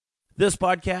This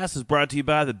podcast is brought to you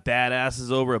by the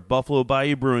badasses over at Buffalo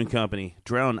Bayou Brewing Company,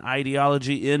 drown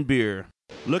ideology in beer.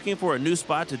 Looking for a new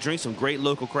spot to drink some great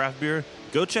local craft beer?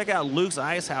 Go check out Luke's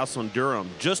Ice House on Durham,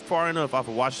 just far enough off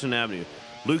of Washington Avenue.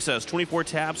 Luke's has 24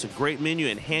 taps, a great menu,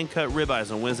 and hand-cut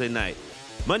ribeyes on Wednesday night.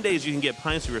 Mondays, you can get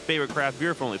pints of your favorite craft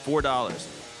beer for only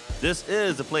 $4. This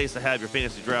is the place to have your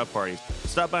fantasy draft parties.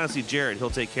 Stop by and see Jared.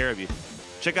 He'll take care of you.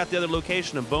 Check out the other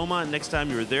location in Beaumont next time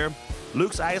you're there.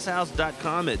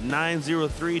 LukesIcehouse.com at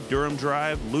 903 Durham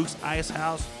Drive,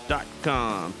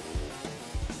 LukesIcehouse.com.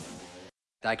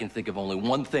 I can think of only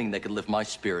one thing that could lift my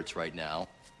spirits right now.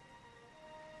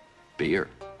 Beer.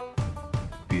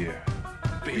 Beer.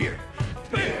 Beer.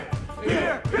 Beer. Beer.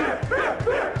 Beer. Beer.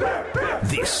 Beer. Beer.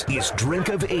 This is Drink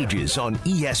of Ages on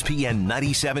ESPN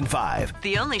 97.5.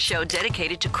 The only show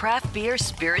dedicated to craft beer,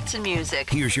 spirits, and music.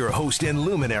 Here's your host and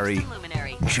luminary,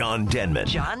 John Denman.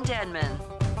 John Denman.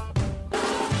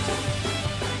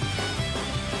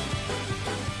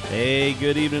 Hey,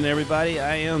 good evening, everybody.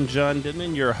 I am John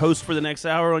Denman, your host for the next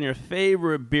hour on your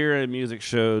favorite beer and music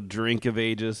show, Drink of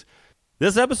Ages.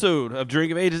 This episode of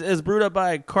Drink of Ages is brewed up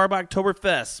by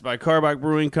Carbachtoberfest by Carbach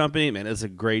Brewing Company. Man, it's a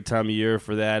great time of year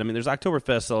for that. I mean, there's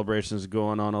Oktoberfest celebrations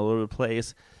going on all over the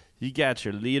place. You got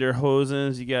your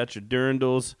Lederhosens, you got your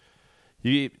Dirndls.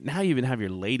 Now you even have your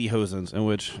Ladyhosens, in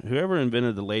which whoever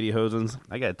invented the Ladyhosens,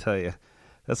 I got to tell you,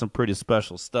 that's some pretty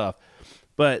special stuff.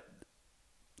 But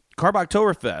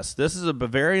Carbachtoberfest, this is a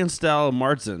Bavarian-style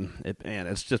Marzen. It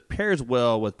just pairs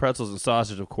well with pretzels and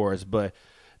sausage, of course, but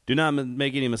do not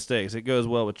make any mistakes. It goes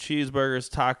well with cheeseburgers,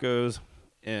 tacos,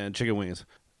 and chicken wings.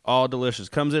 All delicious.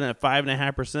 Comes in at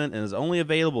 5.5% and is only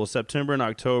available September and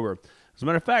October. As a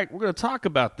matter of fact, we're going to talk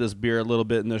about this beer a little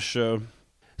bit in this show.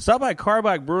 Stopped by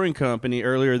Carbach Brewing Company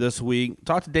earlier this week.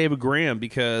 Talked to David Graham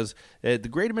because at the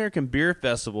Great American Beer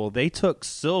Festival, they took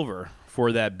silver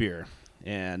for that beer.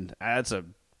 And that's a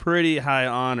pretty high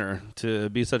honor to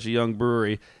be such a young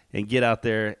brewery and get out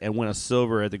there and win a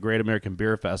silver at the Great American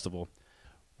Beer Festival.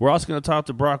 We're also going to talk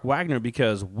to Brock Wagner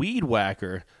because Weed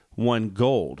Whacker won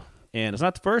gold. And it's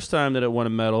not the first time that it won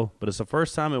a medal, but it's the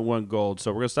first time it won gold.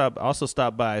 So we're going to also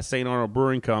stop by St. Arnold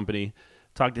Brewing Company,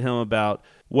 talk to him about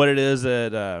what it is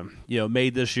that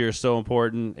made this year so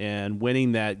important and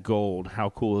winning that gold. How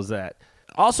cool is that?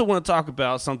 Also want to talk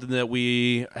about something that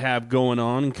we have going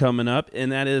on coming up,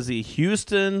 and that is the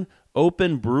Houston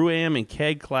Open Brew-Am and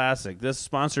Keg Classic. This is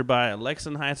sponsored by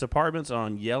Lexington Heights Apartments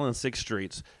on Yale and 6th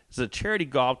Streets. It's a charity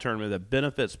golf tournament that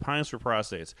benefits Pines for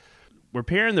Prostates. We're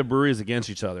pairing the breweries against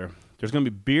each other. There's going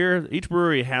to be beer. Each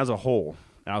brewery has a hole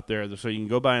out there, so you can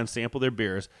go by and sample their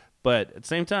beers. But at the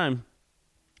same time,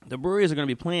 the breweries are going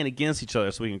to be playing against each other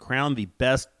so we can crown the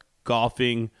best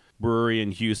golfing brewery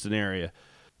in Houston area.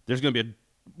 There's going to be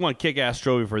one kick-ass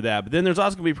trophy for that. But then there's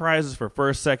also going to be prizes for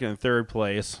first, second, and third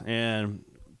place. And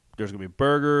there's going to be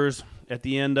burgers at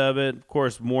the end of it. Of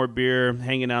course, more beer,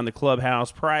 hanging out in the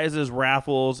clubhouse, prizes,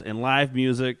 raffles, and live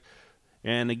music.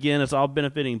 And again, it's all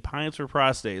benefiting Pints for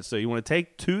Prostates. So you want to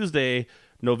take Tuesday,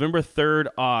 November 3rd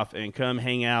off and come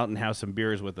hang out and have some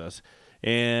beers with us.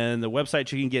 And the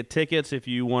website, you can get tickets if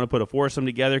you want to put a foursome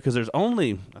together because there's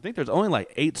only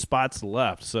like 8 spots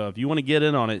left. So if you want to get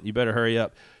in on it, you better hurry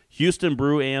up.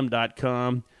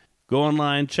 HoustonBrewAm.com. Go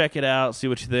online, check it out, see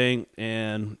what you think.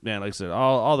 And, man, like I said,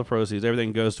 all the proceeds,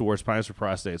 everything goes towards Pints for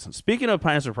Prostates. And speaking of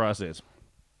Pints for Prostates,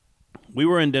 we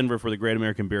were in Denver for the Great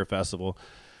American Beer Festival.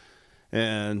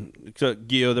 And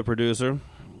Gio, the producer,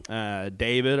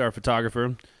 David, our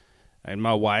photographer, and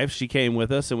my wife, she came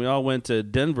with us. And we all went to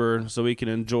Denver so we could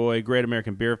enjoy Great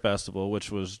American Beer Festival,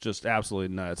 which was just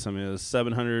absolutely nuts. I mean, it was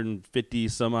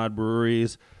 750-some-odd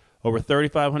breweries, over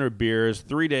 3,500 beers,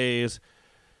 3 days.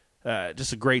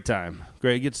 Just a great time.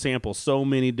 Great. You get to sample so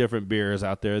many different beers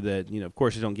out there that, of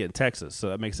course, you don't get in Texas. So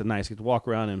that makes it nice. You get to walk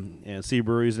around and see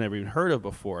breweries you never even heard of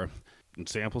before and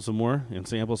sample some more and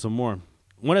sample some more.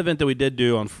 One event that we did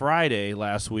do on Friday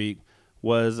last week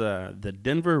was the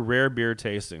Denver Rare Beer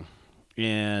Tasting.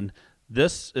 And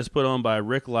this is put on by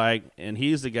Rick Light, and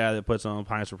he's the guy that puts on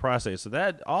Pints for Prostates. So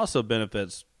that also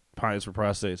benefits Pints for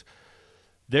Prostates.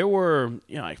 There were,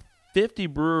 like 50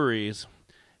 breweries,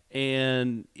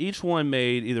 and each one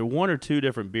made either 1 or 2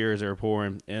 different beers they were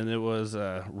pouring, and it was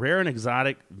rare and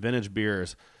exotic vintage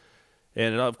beers.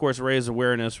 And it, of course, raised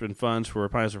awareness and funds for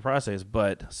Pints for Prostates,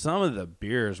 but some of the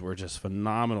beers were just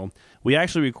phenomenal. We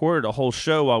actually recorded a whole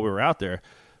show while we were out there,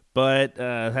 but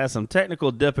had some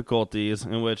technical difficulties,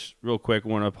 in which, real quick, I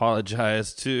want to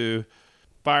apologize to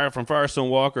from Firestone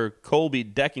Walker, Colby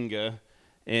Deckinga,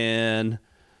 and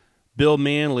Bill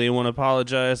Manley, I want to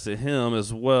apologize to him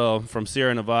as well from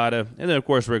Sierra Nevada. And then, of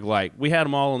course, Rick Light. We had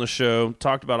them all on the show,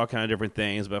 talked about all kind of different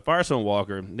things. But Firestone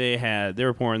Walker, they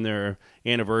were pouring their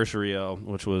anniversary ale,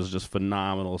 which was just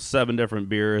phenomenal. 7 different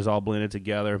beers all blended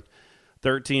together,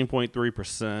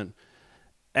 13.3%.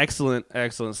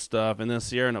 Excellent stuff. And then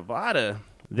Sierra Nevada,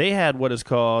 they had what is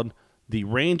called the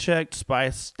Rain Check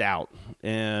Spice Stout.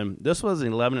 And this was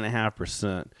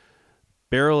 11.5%.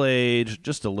 Barrel aged,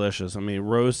 just delicious. I mean,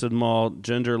 roasted malt,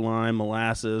 ginger, lime,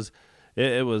 molasses.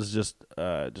 It was just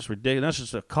ridiculous. That's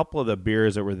just a couple of the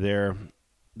beers that were there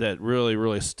that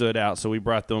really stood out. So we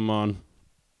brought them on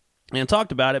and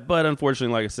talked about it. But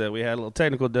unfortunately, like I said, we had a little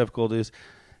technical difficulties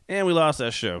and we lost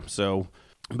that show.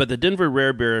 But the Denver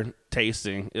Rare Beer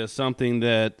tasting is something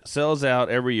that sells out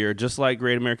every year, just like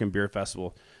Great American Beer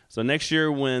Festival. So next year,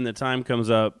 when the time comes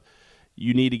up,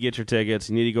 you need to get your tickets.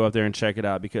 You need to go up there and check it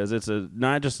out because it's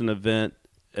not just an event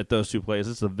at those 2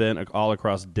 places. It's an event all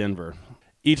across Denver.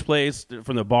 Each place,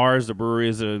 from the bars, the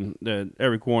breweries, and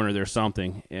every corner, there's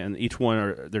something. And each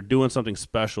one, they're doing something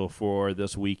special for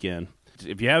this weekend.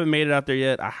 If you haven't made it out there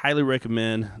yet, I highly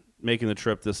recommend making the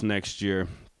trip this next year.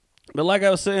 But like I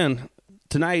was saying,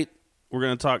 tonight we're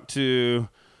going to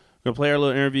play our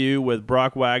little interview with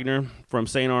Brock Wagner from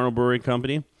St. Arnold Brewery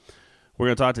Company. We're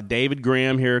going to talk to David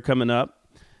Graham here coming up,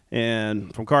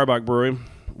 and from Karbach Brewery,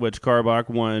 which Karbach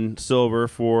won silver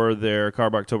for their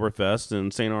Karbach-Toberfest,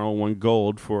 and St. Arnold won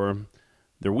gold for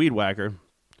their Weed Whacker.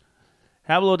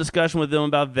 Have a little discussion with them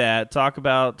about that. Talk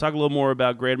a little more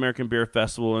about Great American Beer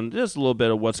Festival and just a little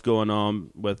bit of what's going on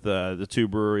with the 2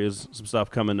 breweries, some stuff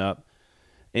coming up.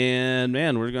 And,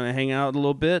 man, we're going to hang out a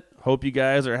little bit. Hope you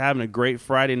guys are having a great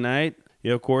Friday night.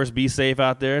 Of course, be safe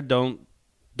out there.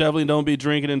 Definitely don't be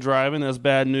drinking and driving. That's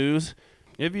bad news.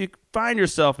 If you find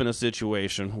yourself in a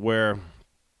situation where,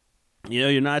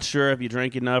 you're not sure if you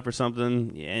drank enough or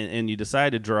something and you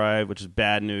decide to drive, which is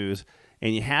bad news,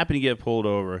 and you happen to get pulled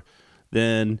over,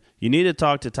 then you need to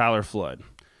talk to Tyler Flood.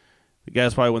 The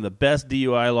guy's probably one of the best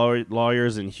DUI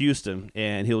lawyers in Houston,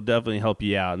 and he'll definitely help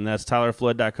you out. And that's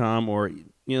tylerflood.com, or, a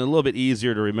little bit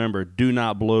easier to remember,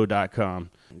 donotblow.com.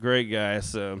 Great guy.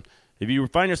 So if you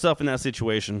find yourself in that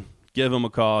situation, give him a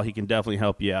call. He can definitely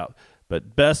help you out.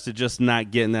 But best to just not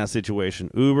get in that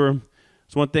situation. Uber.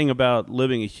 It's one thing about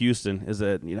living in Houston is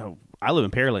that, I live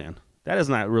in Pearland. That is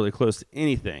not really close to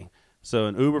anything. So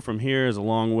an Uber from here is a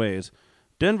long ways.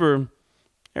 Denver,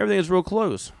 everything is real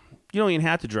close. You don't even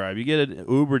have to drive. You get an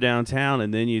Uber downtown,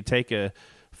 and then you take a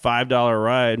 $5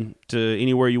 ride to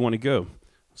anywhere you want to go.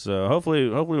 So hopefully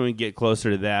we can get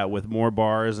closer to that with more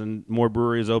bars and more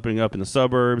breweries opening up in the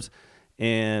suburbs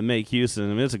and make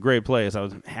Houston. It's a great place. I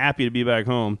was happy to be back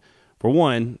home. For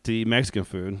one, to eat Mexican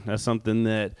food. That's something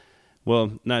that,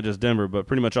 well, not just Denver, but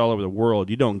pretty much all over the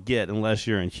world, you don't get unless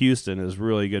you're in Houston, is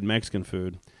really good Mexican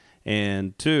food.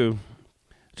 And 2,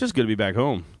 it's just good to be back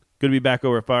home. Good to be back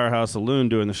over at Firehouse Saloon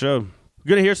doing the show. We're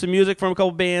going to hear some music from a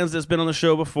couple bands that's been on the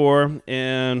show before.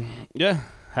 And, yeah,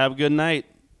 have a good night.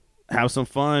 Have some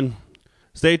fun.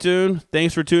 Stay tuned.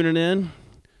 Thanks for tuning in.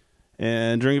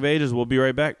 And Drink of Ages, we'll be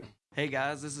right back. Hey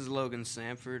guys, this is Logan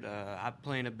Sanford. I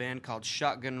play in a band called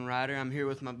Shotgun Rider. I'm here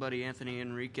with my buddy Anthony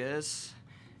Enriquez,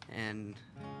 and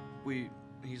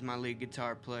he's my lead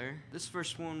guitar player. This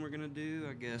first one we're gonna do,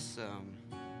 I guess,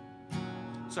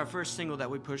 it's our first single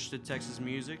that we pushed to Texas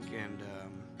Music, and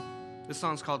this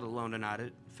song's called Alone Tonight.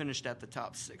 It finished at the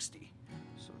top 60.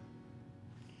 So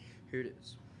here it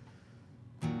is.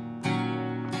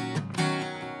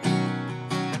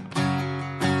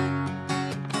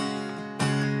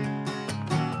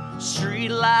 Street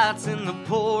lights in the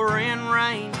pouring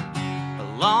rain.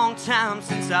 A long time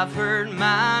since I've heard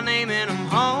my name, and I'm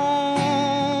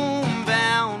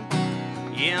homebound.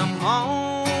 Yeah, I'm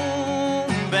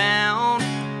homebound.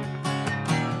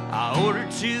 I ordered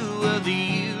 2 of the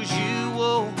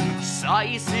usual. Saw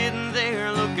you sitting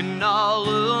there looking all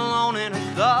alone, and I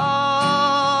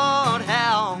thought,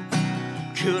 how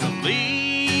could I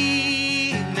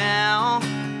leave now?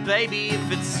 Baby,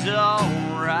 if it's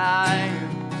alright,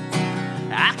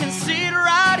 I can sit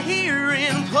right here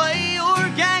and play your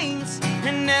games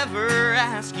and never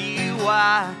ask you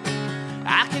why.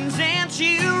 I can dance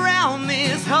you around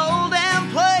this whole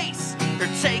damn place or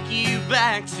take you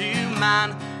back to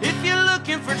mine. If you're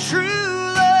looking for true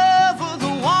love or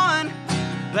the one,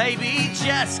 baby,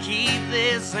 just keep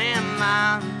this in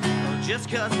mind. Oh, just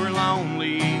 'cause we're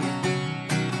lonely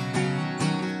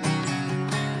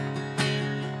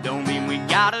don't mean we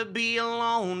gotta be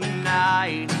alone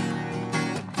tonight.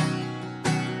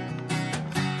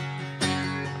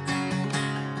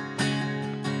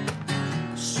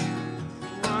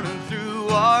 Running through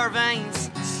our veins,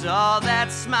 saw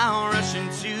that smile rush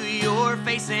into your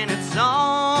face, and it's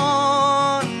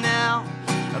on now.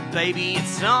 Baby,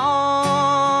 it's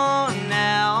on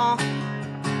now.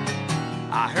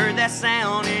 I heard that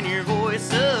sound in your voice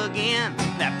again,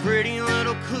 that pretty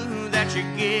little clue that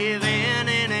you're giving,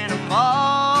 and I'm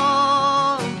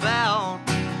all about,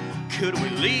 could we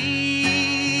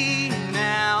leave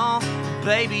now?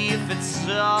 Baby, if it's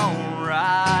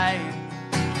alright,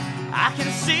 I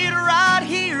can sit right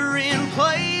here and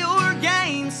play your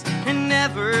games and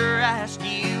never ask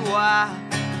you why.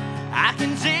 I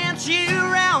can dance you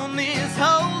around this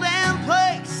whole damn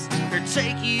place, or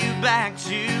take you back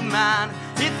to mine.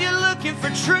 If you're looking for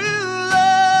true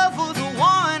love with the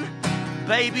one,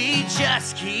 baby,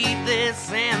 just keep this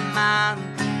in mind.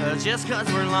 Just 'cause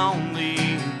we're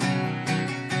lonely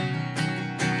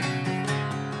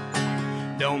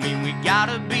don't mean we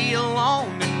gotta be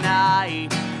alone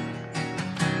tonight.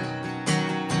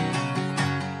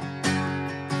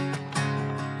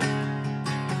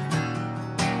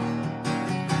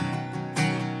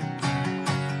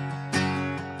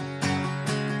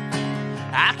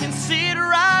 I can sit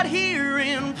right here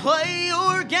and play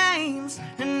your games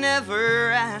and never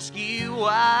ask you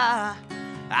why.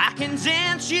 I can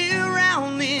dance you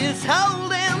around this whole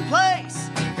damn place,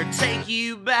 or take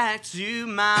you back to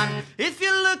mine. If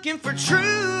you're looking for true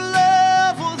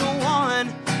love with the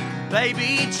one,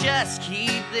 baby, just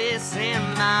keep this in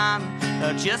mind.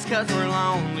 Just 'cause we're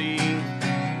lonely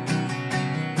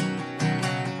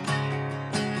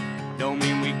don't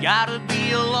mean we gotta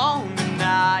be alone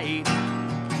tonight.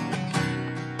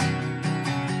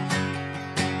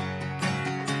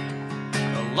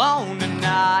 Alone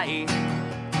tonight.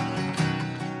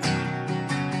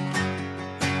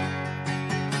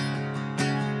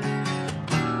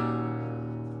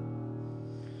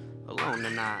 Alone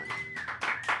tonight.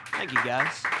 Thank you,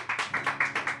 guys.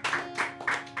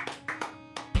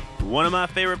 One of my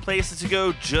favorite places to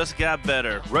go just got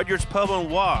better. Rudyard's Pub on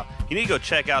Waugh. You need to go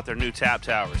check out their new tap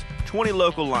towers. 20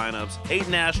 local lineups, 8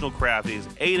 national crafties,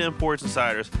 8 imports and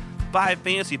ciders, 5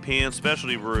 fancy pans,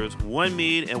 specialty brews, 1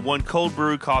 mead, and 1 cold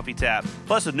brew coffee tap,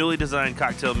 plus a newly designed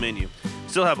cocktail menu.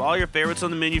 Still have all your favorites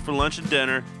on the menu for lunch and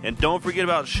dinner, and don't forget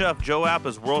about Chef Joe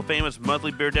Appa's world-famous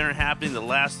monthly beer dinner happening the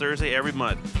last Thursday every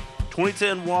month.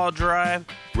 2010 Wall Drive,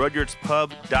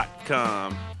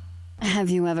 rudyardspub.com. Have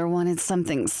you ever wanted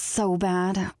something so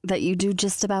bad that you do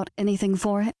just about anything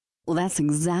for it? Well, that's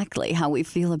exactly how we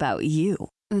feel about you.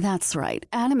 That's right.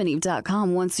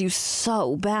 AdamandEve.com wants you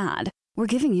so bad. We're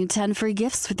giving you 10 free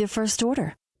gifts with your first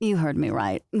order. You heard me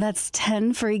right. That's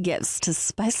 10 free gifts to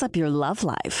spice up your love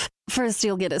life. First,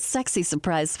 you'll get a sexy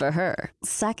surprise for her.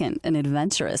 Second, an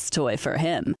adventurous toy for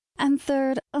him. And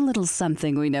third, a little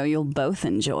something we know you'll both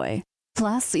enjoy.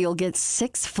 Plus, you'll get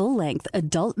 6 full-length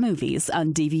adult movies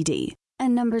on DVD.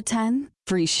 And number 10,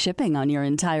 free shipping on your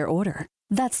entire order.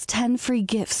 That's 10 free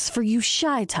gifts for you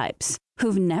shy types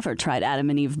who've never tried Adam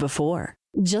and Eve before.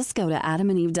 Just go to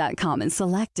AdamandEve.com and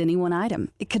select any one item.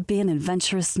 It could be an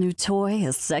adventurous new toy,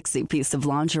 a sexy piece of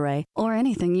lingerie, or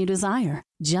anything you desire.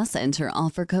 Just enter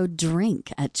offer code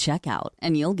DRINK at checkout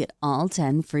and you'll get all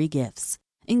 10 free gifts,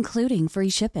 including free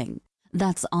shipping.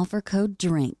 That's offer code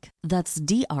DRINK. That's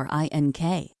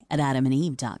DRINK at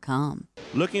AdamandEve.com.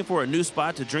 Looking for a new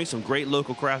spot to drink some great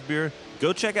local craft beer?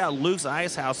 Go check out Luke's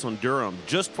Ice House on Durham,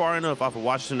 just far enough off of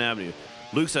Washington Avenue.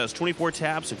 Luke's has 24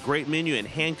 taps, a great menu, and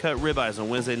hand-cut ribeyes on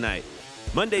Wednesday night.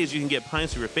 Mondays, you can get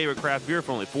pints of your favorite craft beer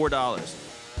for only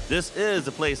 $4. This is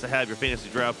the place to have your fantasy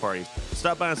draft parties.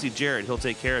 Stop by and see Jared. He'll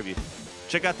take care of you.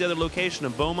 Check out the other location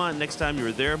in Beaumont next time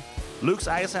you're there.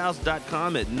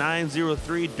 LukesIcehouse.com at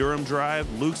 903 Durham Drive,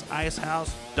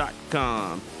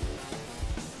 LukesIcehouse.com.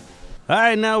 All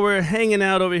right, now we're hanging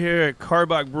out over here at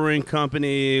Karbach Brewing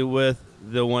Company with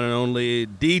the one and only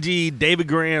DG David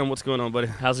Graham. What's going on, buddy?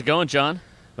 How's it going, John?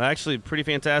 Well, actually, pretty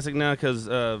fantastic now because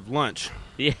of lunch.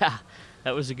 Yeah,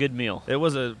 that was a good meal. It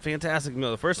was a fantastic meal.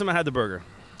 The first time I had the burger.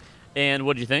 And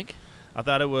what did you think? I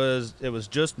thought it was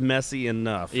just messy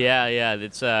enough. Yeah,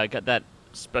 it's got that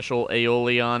special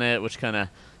aioli on it, which kind of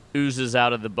oozes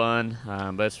out of the bun,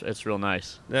 but it's real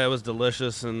nice. Yeah, it was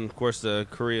delicious, and of course the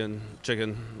Korean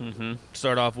chicken to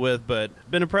start off with, but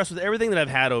been impressed with everything that I've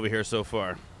had over here so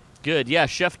far. Good. Yeah,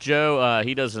 Chef Joe,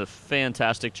 he does a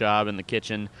fantastic job in the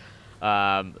kitchen,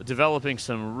 developing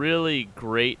some really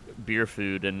great beer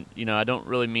food. And, I don't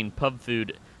really mean pub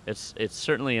food. It's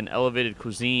certainly an elevated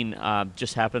cuisine,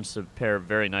 just happens to pair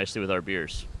very nicely with our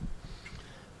beers.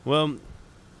 Well,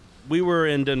 we were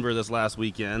in Denver this last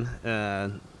weekend,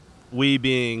 we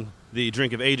being the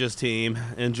Drink of Ages team,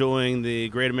 enjoying the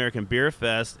Great American Beer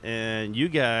Fest, and you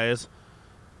guys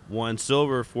won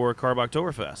silver for Carb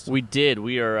Oktoberfest. We did.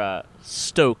 We are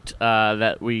stoked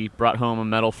that we brought home a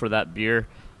medal for that beer.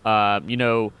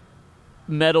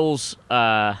 Medals,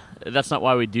 that's not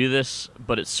why we do this,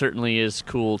 but it certainly is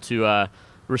cool to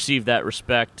receive that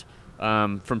respect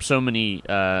from so many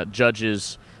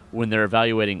judges when they're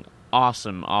evaluating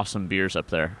awesome beers up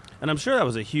there. And I'm sure that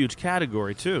was a huge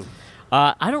category, too.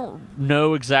 I don't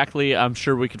know exactly. I'm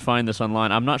sure we could find this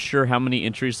online. I'm not sure how many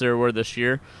entries there were this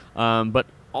year, but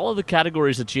all of the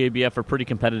categories at GABF are pretty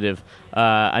competitive.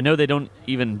 I know they don't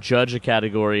even judge a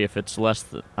category if it's less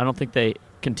than, I don't think they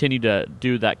continue to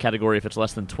do that category if it's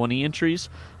less than 20 entries.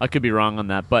 I could be wrong on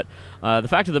that, but the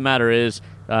fact of the matter is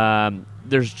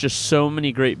there's just so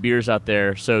many great beers out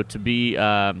there, so to be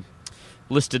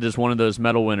listed as one of those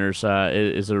medal winners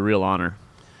is a real honor.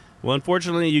 Well,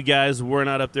 unfortunately, you guys were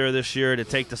not up there this year to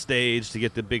take the stage, to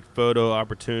get the big photo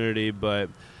opportunity, but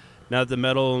now that the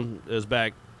medal is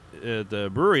back at the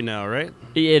brewery now, right?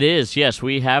 It is, yes.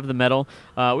 We have the medal.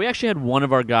 We actually had one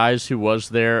of our guys who was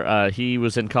there. He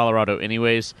was in Colorado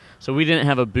anyways, so we didn't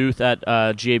have a booth at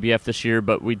GABF this year,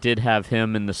 but we did have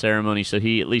him in the ceremony, so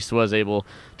he at least was able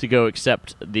to go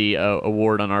accept the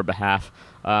award on our behalf.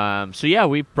 So, yeah,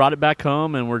 we brought it back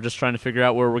home, and we're just trying to figure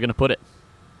out where we're going to put it.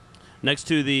 Next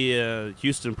to the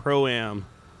Houston Pro-Am,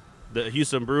 the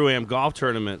Houston Brew-Am Golf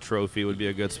Tournament trophy would be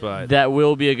a good spot. That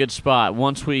will be a good spot.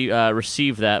 Once we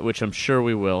receive that, which I'm sure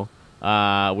we will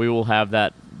have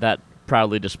that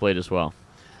proudly displayed as well.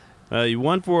 You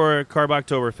won for Carb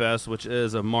Oktoberfest, which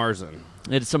is a Marzen.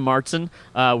 It's a Marzen.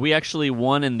 We actually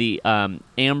won in the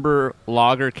Amber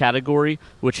Lager category,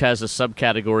 which has a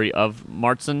subcategory of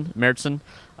Märzen.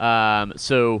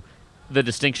 So the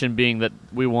distinction being that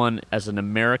we won as an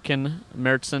American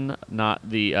Märzen, not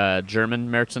the German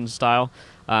Märzen style,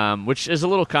 which is a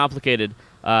little complicated.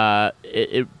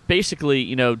 It basically,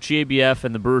 GABF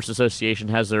and the Brewers Association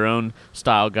has their own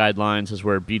style guidelines, as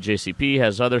where BJCP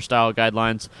has other style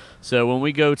guidelines. So when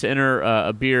we go to enter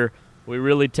a beer, we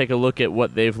really take a look at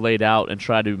what they've laid out and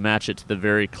try to match it to the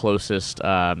very closest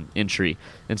entry.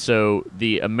 And so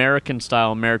the American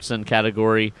style Märzen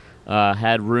category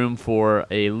had room for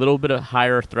a little bit of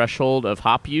higher threshold of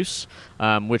hop use,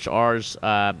 which ours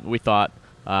we thought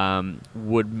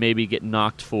would maybe get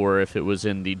knocked for if it was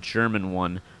in the German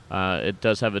one. It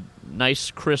does have a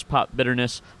nice crisp hop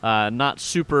bitterness, not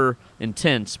super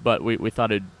intense, but we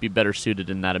thought it'd be better suited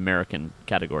in that American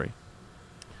category.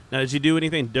 Now, did you do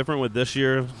anything different with this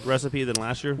year's recipe than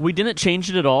last year? We didn't change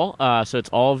it at all, so it's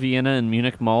all Vienna and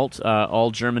Munich malt,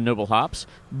 all German noble hops,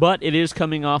 but it is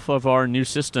coming off of our new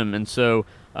system, and so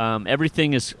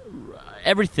everything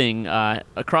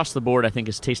across the board, I think,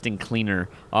 is tasting cleaner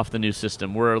off the new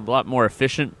system. We're a lot more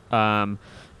efficient,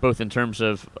 both in terms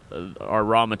of our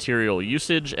raw material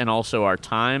usage and also our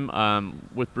time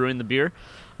with brewing the beer,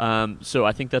 so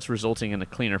I think that's resulting in a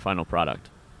cleaner final product.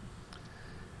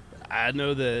 I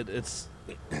know that it's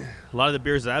a lot of the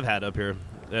beers that I've had up here.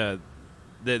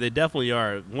 They definitely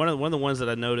are. One of the ones that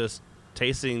I noticed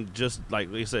tasting just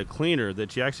like you said, cleaner.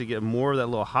 That you actually get more of that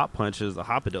little hop punch is the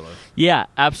Hopadillo. Yeah,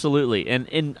 absolutely.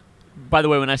 And by the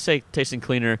way, when I say tasting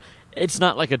cleaner, it's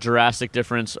not like a drastic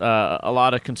difference. A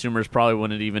lot of consumers probably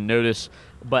wouldn't even notice.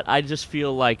 But I just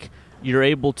feel like you're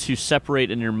able to separate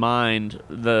in your mind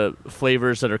the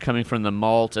flavors that are coming from the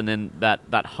malt and then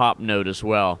that hop note as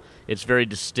well. It's very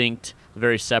distinct,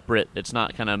 very separate. It's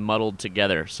not kind of muddled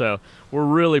together. So we're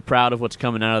really proud of what's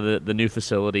coming out of the new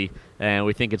facility, and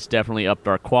we think it's definitely upped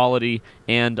our quality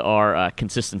and our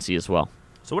consistency as well.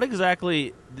 So what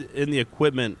exactly in the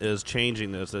equipment is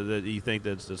changing this that you think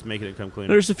that's making it come cleaner?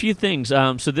 There's a few things.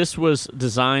 So this was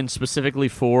designed specifically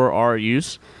for our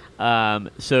use.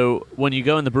 So when you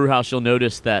go in the brew house, you'll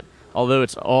notice that although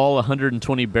it's all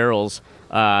 120 barrels,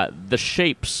 the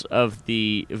shapes of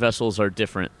the vessels are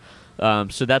different.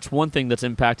 So that's one thing that's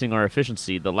impacting our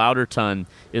efficiency. The lauter tun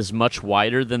is much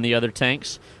wider than the other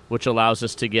tanks, which allows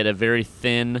us to get a very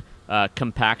thin,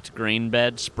 compact grain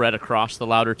bed spread across the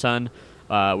lauter tun,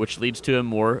 which leads to a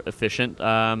more efficient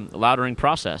lautering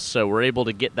process. So we're able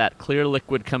to get that clear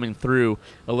liquid coming through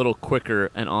a little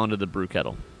quicker and onto the brew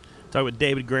kettle. Talking with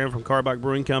David Graham from Karbach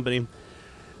Brewing Company.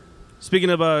 Speaking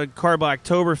of Carb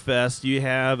Oktoberfest, you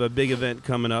have a big event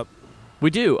coming up. We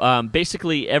do.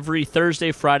 Basically, every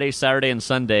Thursday, Friday, Saturday, and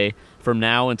Sunday from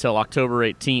now until October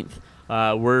 18th,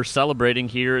 we're celebrating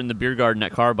here in the beer garden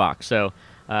at Karbach. So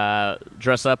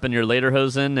dress up in your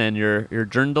lederhosen and your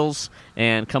dirndls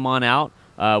and come on out.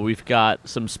 We've got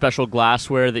some special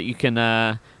glassware that you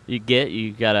can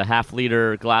you got a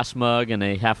half-liter glass mug and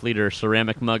a half-liter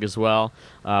ceramic mug as well.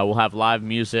 We'll have live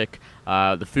music.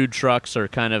 The food trucks are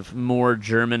kind of more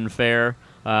German fare.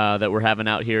 that we're having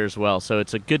out here as well. So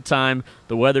it's a good time.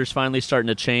 The weather's finally starting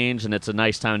to change, and it's a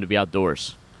nice time to be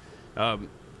outdoors. Like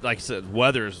I said,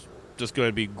 weather's just going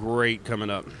to be great coming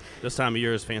up. This time of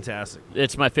year is fantastic.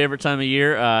 It's my favorite time of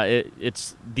year.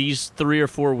 It's these 3 or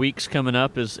 4 weeks coming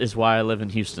up is why I live in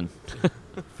Houston.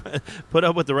 Put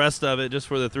up with the rest of it just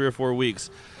for the 3 or 4 weeks.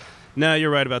 No, you're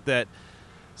right about that.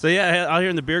 So, yeah, out here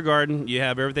in the beer garden, you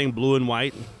have everything blue and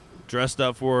white, dressed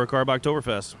up for Carb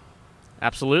Oktoberfest.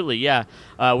 Absolutely, yeah.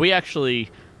 We actually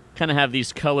kind of have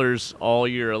these colors all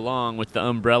year long with the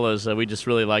umbrellas. We just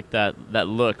really like that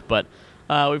look. But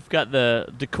we've got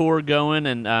the decor going,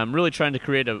 and I'm really trying to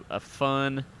create a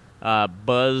fun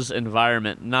buzz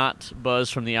environment, not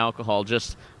buzz from the alcohol,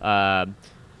 just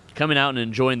coming out and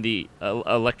enjoying the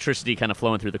electricity kind of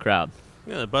flowing through the crowd.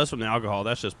 Yeah, the buzz from the alcohol,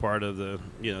 that's just part of the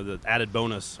added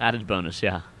bonus. Added bonus,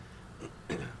 yeah.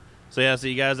 So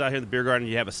you guys out here in the beer garden,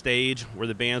 you have a stage where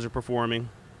the bands are performing.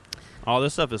 All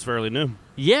this stuff is fairly new.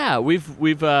 Yeah,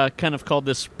 we've kind of called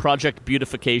this Project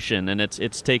Beautification, and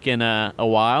it's taken a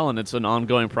while, and it's an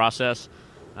ongoing process.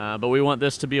 But we want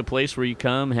this to be a place where you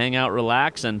come, hang out,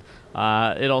 relax, and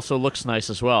it also looks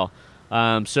nice as well.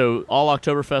 So all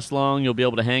Oktoberfest long, you'll be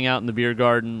able to hang out in the beer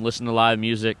garden, listen to live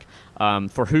music.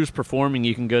 For who's performing,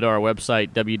 you can go to our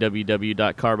website,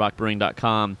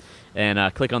 www.karbachbrewing.com,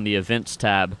 and click on the Events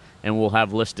tab, and we'll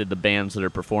have listed the bands that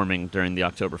are performing during the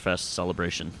Oktoberfest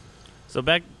celebration. So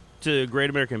back to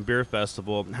Great American Beer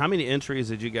Festival, how many entries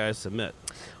did you guys submit?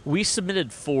 We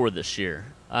submitted 4 this year.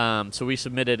 So we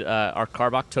submitted our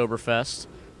Carb Oktoberfest,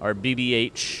 our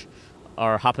BBH,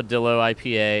 our Hopadillo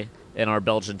IPA, and our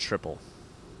Belgian Triple.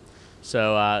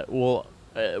 So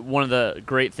one of the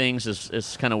great things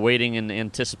is kind of waiting in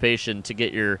anticipation to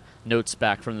get your notes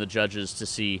back from the judges to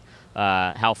see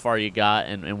how far you got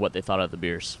and what they thought of the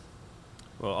beers.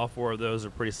 Well, all 4 of those are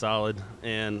pretty solid.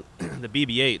 And the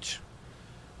BBH,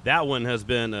 that one has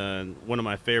been one of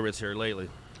my favorites here lately.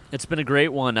 It's been a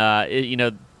great one.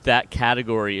 That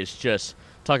category is just,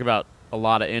 talk about a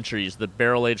lot of entries. The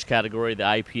barrel-aged category, the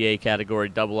IPA category,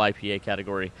 double IPA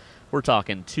category. We're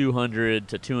talking 200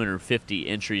 to 250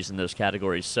 entries in those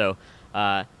categories. So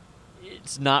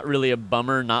it's not really a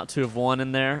bummer not to have won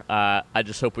in there. I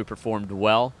just hope we performed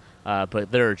well.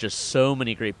 But there are just so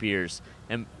many great beers.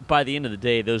 And by the end of the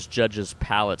day, those judges'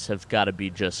 palates have got to be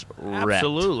just wrecked.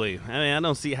 Absolutely. I mean, I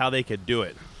don't see how they could do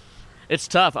it. It's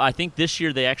tough. I think this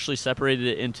year they actually separated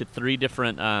it into 3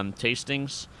 different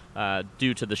tastings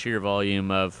due to the sheer volume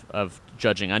of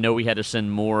judging. I know we had to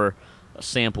send more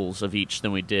samples of each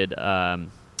than we did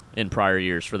in prior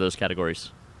years for those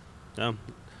categories. No,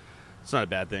 it's not a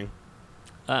bad thing.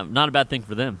 Not a bad thing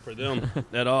for them. For them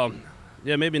at all.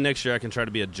 Yeah, maybe next year I can try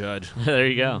to be a judge. There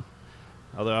you go.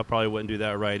 Although I probably wouldn't do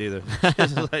that right either.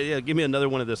 Yeah, give me another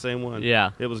one of the same one.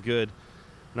 Yeah. It was good.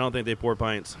 I don't think they pour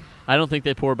pints. I don't think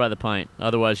they pour by the pint.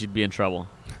 Otherwise, you'd be in trouble.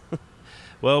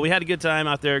 Well, we had a good time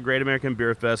out there at Great American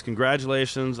Beer Fest.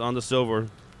 Congratulations on the silver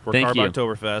for Carb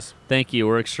Oktoberfest. Thank you.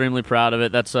 We're extremely proud of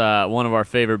it. That's one of our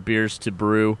favorite beers to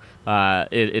brew.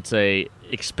 It's a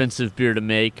expensive beer to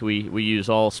make. We use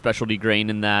all specialty grain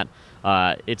in that.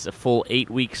 It's a full 8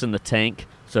 weeks in the tank.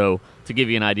 So to give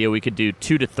you an idea, we could do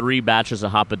 2 to 3 batches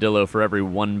of Hopadillo for every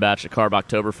 1 batch of Carb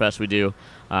Oktoberfest we do.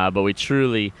 But we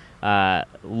truly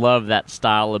love that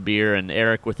style of beer. And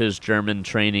Eric, with his German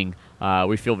training,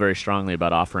 we feel very strongly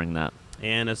about offering that.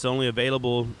 And it's only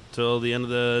available till the end of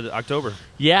the October.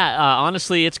 Yeah,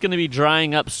 honestly, it's going to be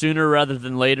drying up sooner rather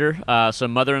than later. So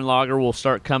Mother and Lager will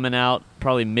start coming out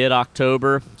probably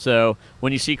mid-October. So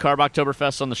when you see Carb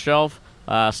Oktoberfest on the shelf,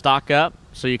 stock up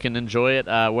so you can enjoy it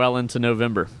well into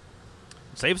November.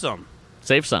 Save some.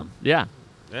 Save some, yeah.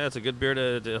 Yeah, it's a good beer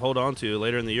to hold on to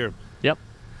later in the year. Yep.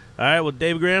 All right, well,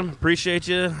 David Graham, appreciate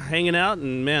you hanging out.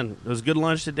 And, man, it was good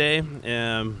lunch today.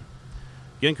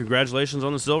 Again, congratulations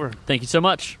on the silver. Thank you so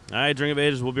much. All right, Drink of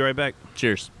Ages. We'll be right back.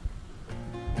 Cheers.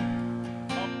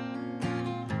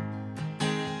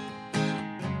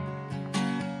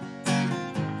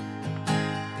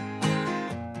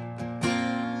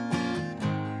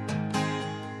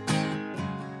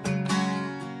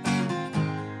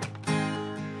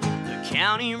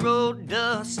 County road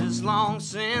dust has long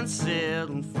since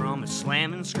settled from a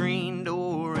slamming screen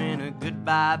door and a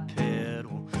goodbye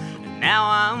pedal. And now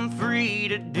I'm free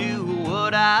to do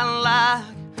what I like.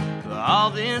 But all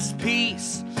this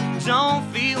peace don't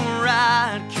feel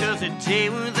right, 'cause a day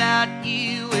without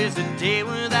you is a day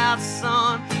without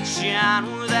sun.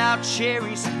 Shine without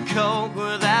cherries, Coke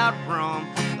without rum.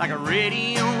 Like a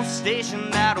radio station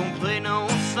that don't play no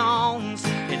songs.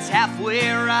 It's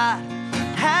halfway right,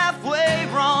 halfway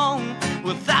wrong.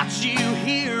 Without you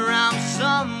here, I'm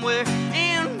somewhere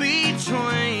in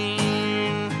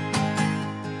between.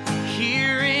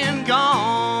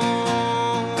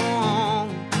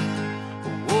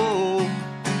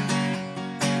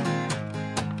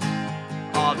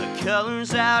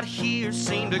 years out here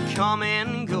seem to come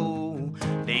and go,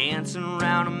 dancing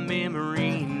around a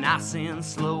memory nice and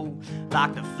slow,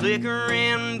 like the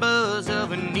flickering buzz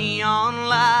of a neon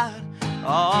light.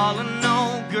 All I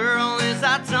know, girl, is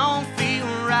I don't feel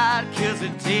right, 'cause a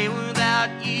day without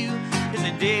you is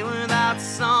a day without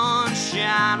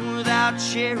sunshine, without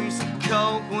cherries and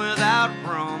coke, without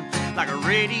rum, like a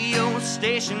radio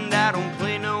station that don't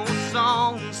play no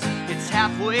songs. It's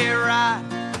halfway right,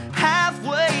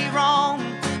 halfway wrong.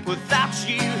 Without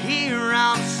you here,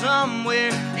 I'm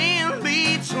somewhere in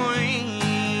between,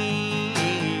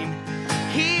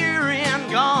 here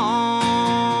and gone.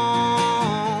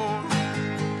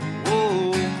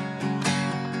 Whoa.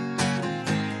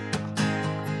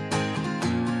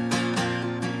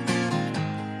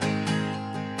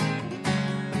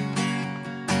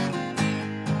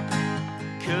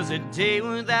 'Cause a day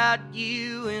without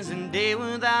you is a day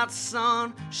without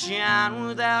sunshine,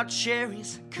 without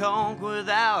cherries, coke,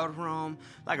 without rum,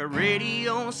 like a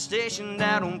radio station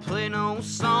that don't play no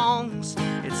songs.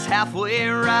 It's halfway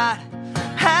right,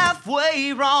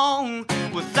 halfway wrong.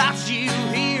 Without you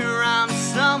here, I'm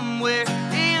somewhere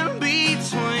in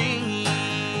between.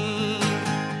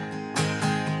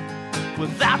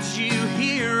 Without you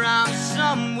here, I'm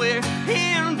somewhere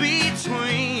in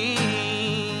between,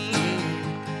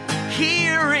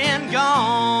 here and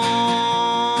gone.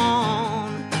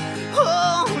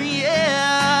 Oh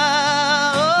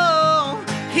yeah, oh,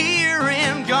 here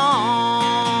and gone.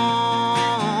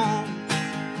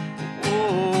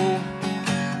 Oh.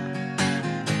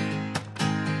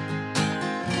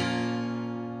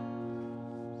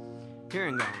 Here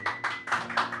and gone.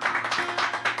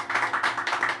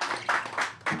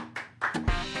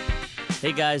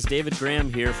 Hey guys, David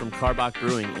Graham here from Karbach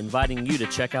Brewing, inviting you to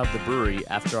check out the brewery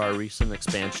after our recent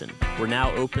expansion. We're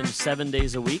now open 7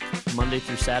 days a week, Monday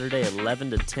through Saturday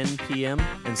 11 to 10 p.m.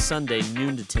 and Sunday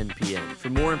noon to 10 p.m. For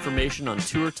more information on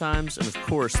tour times and of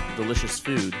course the delicious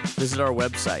food, visit our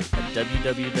website at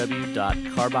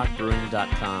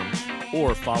www.karbachbrewing.com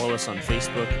or follow us on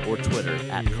Facebook or Twitter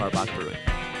at Karbach Brewing.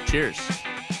 Cheers!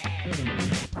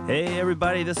 Hey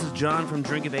everybody, this is John from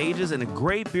Drink of Ages, and a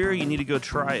great beer you need to go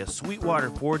try is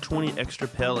Sweetwater 420 Extra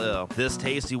Pale Ale. This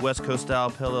tasty West Coast style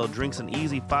Pale Ale drinks an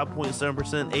easy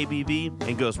 5.7% ABV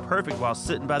and goes perfect while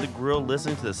sitting by the grill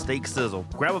listening to the steak sizzle.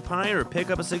 Grab a pint or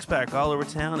pick up a 6-pack all over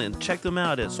town and check them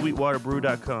out at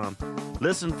sweetwaterbrew.com.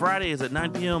 Listen Fridays at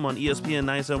 9 p.m. on ESPN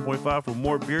 97.5 for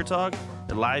more beer talk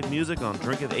and live music on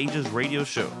Drink of Ages radio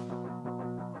show.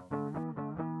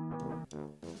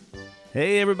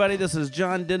 Hey everybody, this is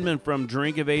John Denman from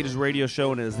Drink of Ages radio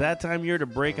show, and it is that time of year to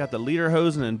break out the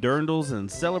Lederhosen and dirndls and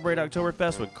celebrate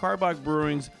Oktoberfest with Karbach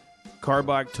Brewing's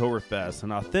Karbach-Toberfest,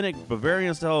 an authentic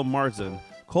Bavarian-style Marzen,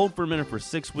 cold fermented for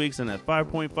 6 weeks and at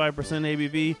 5.5%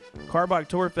 ABV.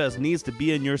 Karbach-Toberfest needs to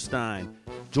be in your stein.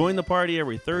 Join the party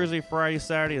every Thursday, Friday,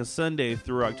 Saturday, and Sunday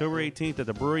through October 18th at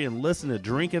the brewery and listen to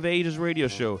Drink of Ages radio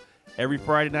show every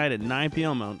Friday night at 9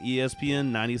 p.m. on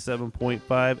ESPN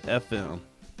 97.5 FM.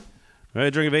 All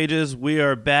right, Drink of Ages, we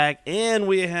are back, and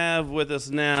we have with us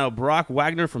now Brock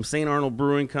Wagner from St. Arnold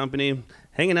Brewing Company,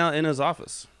 hanging out in his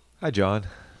office. Hi, John.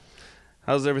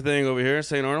 How's everything over here at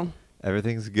St. Arnold?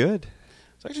 Everything's good.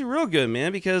 It's actually real good,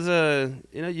 man, because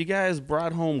you guys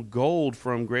brought home gold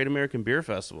from Great American Beer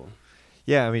Festival.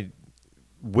 Yeah, I mean,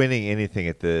 winning anything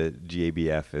at the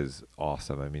GABF is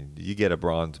awesome. I mean, you get a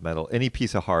bronze medal, any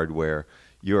piece of hardware,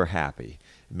 you're happy.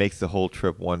 It makes the whole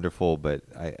trip wonderful, but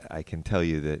I can tell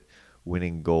you that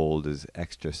winning gold is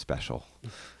extra special.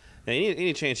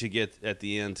 Any chance you get at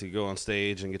the end to go on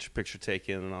stage and get your picture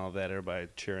taken and all that, everybody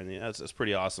cheering, that's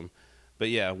pretty awesome. But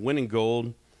yeah, winning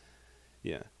gold,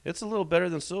 yeah, it's a little better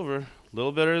than silver, a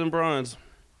little better than bronze.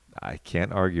 I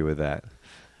can't argue with that.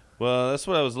 Well, that's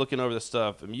what I was looking over the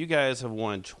stuff. I mean, you guys have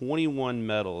won 21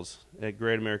 medals at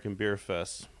Great American Beer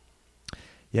Fest.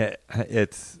 Yeah,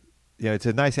 it's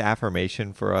a nice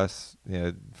affirmation for us,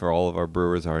 for all of our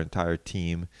brewers, our entire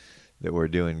team, that we're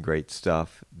doing great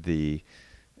stuff. There's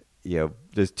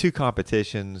 2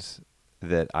 competitions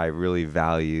that I really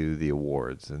value the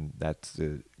awards, and that's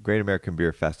the Great American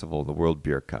Beer Festival and the World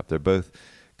Beer Cup. They're both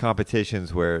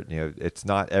competitions where it's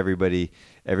not everybody's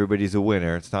a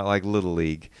winner. It's not like Little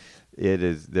League.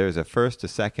 There's a first, a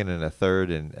second, and a third,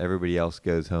 and everybody else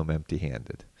goes home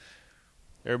empty-handed.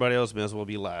 Everybody else may as well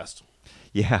be last.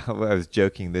 Yeah, I was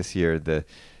joking this year.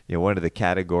 One of the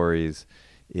categories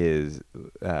is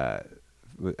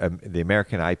the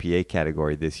American IPA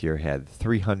category this year had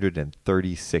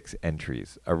 336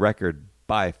 entries, a record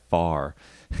by far.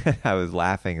 I was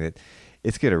laughing that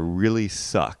it's going to really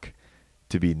suck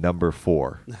to be number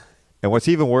 4. And what's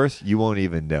even worse, you won't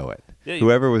even know it. Yeah,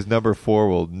 Whoever was number 4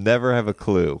 will never have a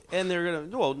clue. And they're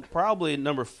probably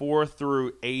number 4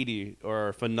 through 80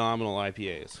 are phenomenal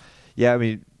IPAs. Yeah, I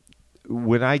mean,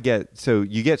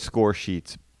 you get score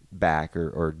sheets back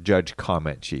or judge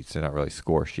comment sheets. They're not really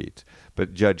score sheets,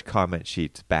 but judge comment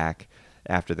sheets back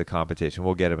after the competition.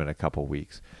 We'll get them in a couple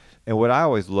weeks. And what I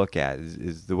always look at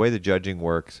is the way the judging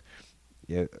works.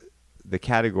 The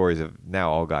categories have now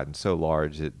all gotten so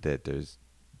large that there's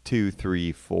 2,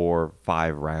 3, 4,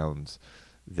 5 rounds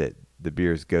that the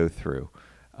beers go through.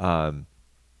 In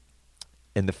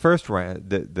the first round,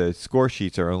 the score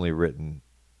sheets are only written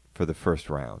for the first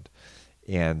round.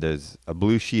 And there's a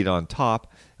blue sheet on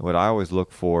top. And what I always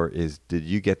look for is, did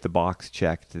you get the box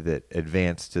checked that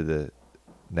advanced to the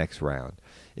next round?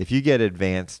 If you get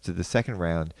advanced to the second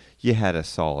round, you had a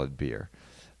solid beer.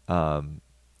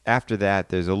 After that,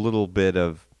 there's a little bit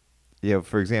of,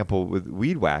 for example, with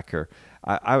Weed Whacker,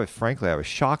 I was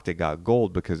shocked it got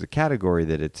gold because the category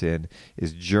that it's in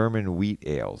is German wheat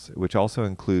ales, which also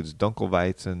includes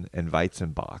Dunkelweizen and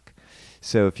Weizenbock.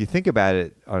 So if you think about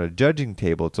it on a judging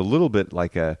table, it's a little bit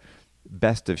like a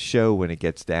best of show when it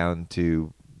gets down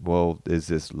to, well, is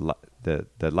this the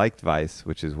Leichtweiss,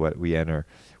 which is what we enter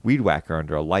Weed Whacker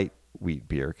under, a light wheat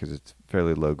beer because it's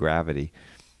fairly low gravity.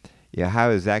 How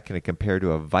is that going to compare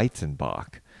to a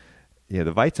Weizenbock?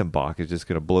 The Weizenbock is just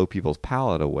going to blow people's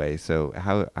palate away. So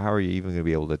how are you even going to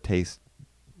be able to taste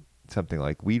something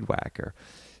like Weed Whacker?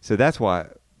 So that's why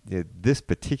this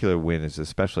particular win is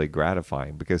especially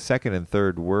gratifying, because second and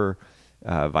third were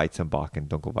Weizenbock and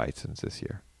Dunkelweizens this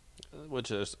year. Which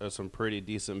are some pretty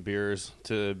decent beers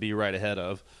to be right ahead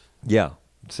of. Yeah.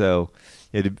 So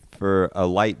for a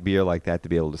light beer like that to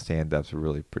be able to stand up is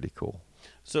really pretty cool.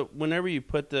 So whenever you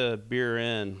put the beer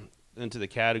into the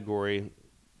category,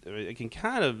 it can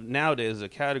kind of, nowadays the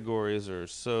categories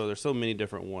there's so many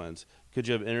different ones. Could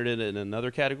you have entered it in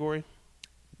another category?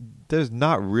 There's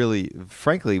not really,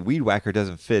 frankly, Weed Whacker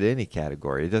doesn't fit any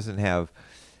category. It doesn't have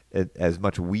as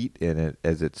much wheat in it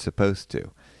as it's supposed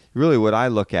to. Really what I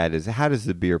look at is how does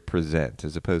the beer present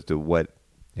as opposed to what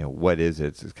is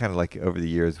it? It's kind of like over the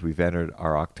years we've entered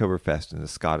our Oktoberfest in the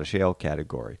Scottish Ale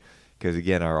category. Because,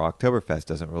 again, our Oktoberfest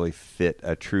doesn't really fit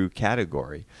a true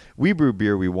category. We brew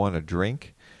beer we want to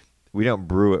drink. We don't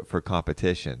brew it for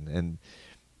competition.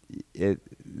 And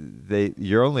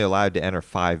you're only allowed to enter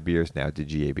 5 beers now to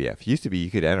GABF. It used to be you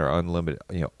could enter unlimited,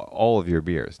 all of your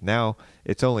beers. Now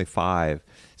it's only 5.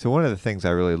 So one of the things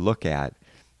I really look at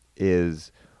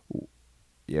is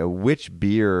which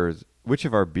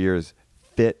of our beers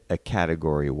fit a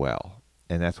category well.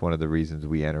 And that's one of the reasons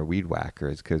we enter Weed Whacker,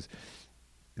 is because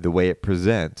the way it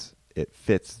presents, it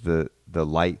fits the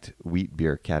light wheat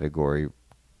beer category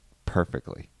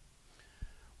perfectly.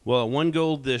 Well, it won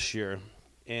gold this year,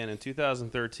 and in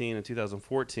 2013 and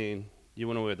 2014, you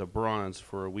went away with a bronze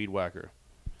for a Weed Whacker.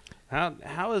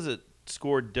 How is it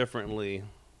scored differently,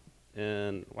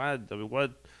 and why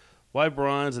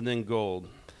bronze and then gold?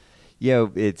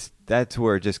 That's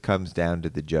where it just comes down to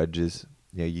the judges.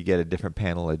 You get a different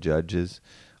panel of judges.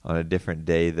 On a different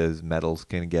day, those medals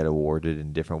can get awarded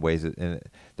in different ways. And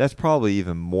that's probably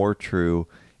even more true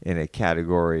in a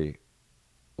category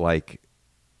like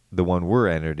the one we're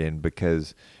entered in,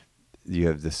 because you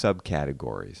have the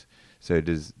subcategories. So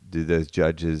do those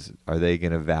judges, are they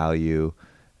going to value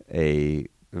a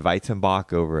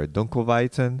Weizenbock over a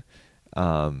Dunkelweizen?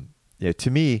 To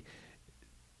me,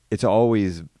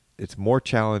 it's more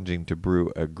challenging to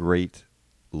brew a great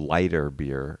lighter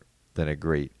beer than a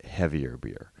great heavier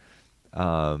beer.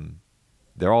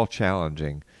 They're all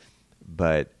challenging,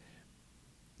 but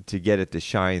to get it to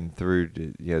shine through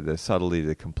the subtlety,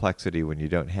 the complexity when you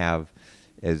don't have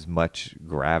as much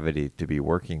gravity to be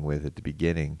working with at the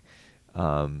beginning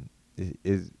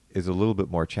is a little bit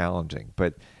more challenging.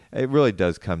 But it really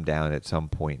does come down at some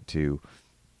point to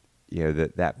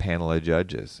that panel of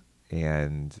judges,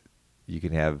 and you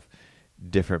can have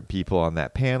different people on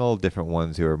that panel, different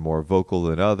ones who are more vocal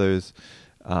than others.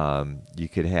 You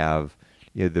could have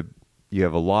you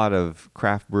have a lot of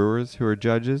craft brewers who are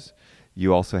judges.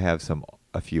 You also have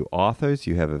a few authors.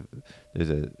 There's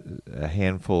a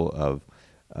handful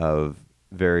of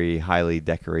very highly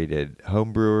decorated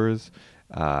home brewers.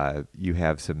 You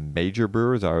have some major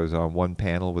brewers. I was on one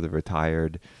panel with a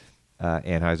retired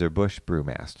Anheuser-Busch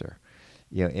brewmaster.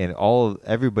 And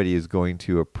everybody is going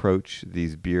to approach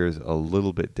these beers a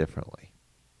little bit differently.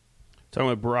 Talking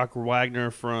with Brock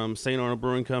Wagner from St. Arnold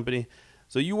Brewing Company.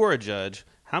 So you were a judge.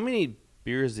 How many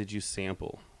beers did you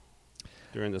sample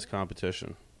during this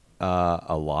competition?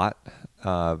 A lot.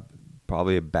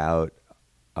 Probably about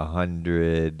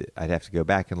 100. I'd have to go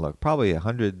back and look. Probably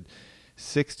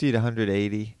 160 to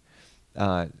 180.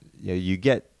 you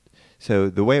get. So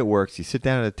the way it works, you sit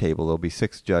down at a table. There'll be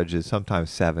 6 judges, sometimes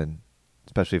 7,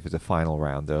 especially if it's a final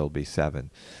round. There'll be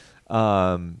 7.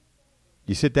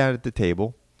 You sit down at the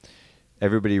table.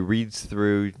 Everybody reads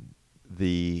through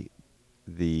the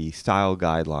style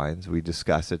guidelines. We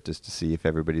discuss it just to see if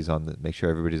make sure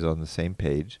everybody's on the same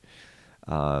page.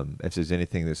 If there's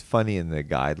anything that's funny in the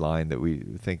guideline that we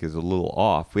think is a little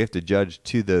off, we have to judge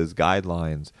to those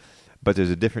guidelines. But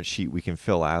there's a different sheet we can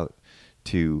fill out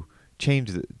to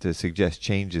to suggest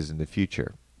changes in the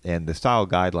future. And the style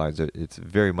guidelines, it's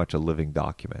very much a living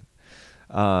document.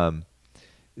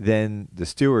 Then the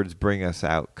stewards bring us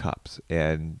out cups,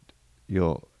 and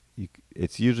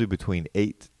it's usually between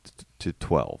 8 to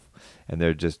 12, and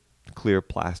they're just clear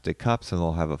plastic cups, and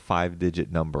they'll have a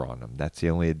 5-digit number on them. That's the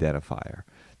only identifier.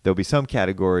 There'll be some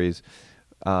categories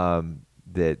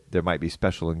that there might be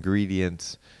special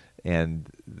ingredients, and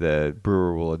the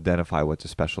brewer will identify what the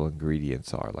special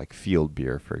ingredients are, like field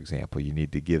beer, for example. You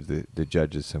need to give the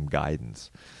judges some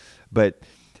guidance. But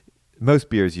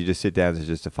most beers, you just sit down, there's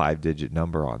just a 5-digit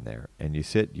number on there, and you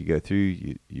sit, you go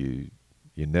through, you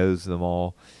nose them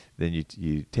all, then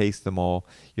you taste them all.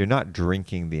 You're not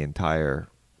drinking the entire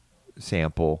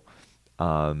sample.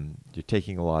 You're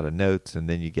taking a lot of notes, and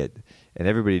then and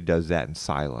everybody does that in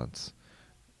silence.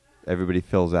 Everybody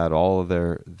fills out all of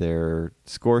their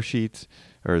score sheets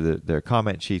or their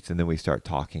comment sheets, and then we start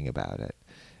talking about it.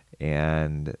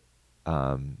 And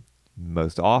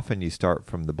most often you start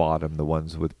from the bottom, the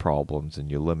ones with problems, and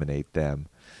you eliminate them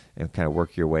and kind of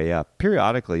work your way up.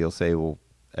 Periodically, you'll say, well,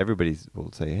 everybody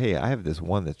will say, hey, I have this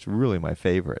one that's really my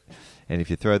favorite. And if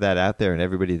you throw that out there and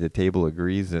everybody at the table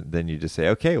agrees, then you just say,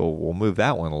 okay, well, we'll move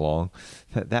that one along.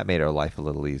 That made our life a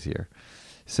little easier.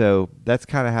 So that's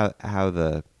kind of how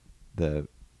the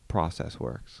process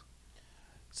works.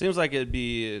 Seems like it'd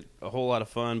be a whole lot of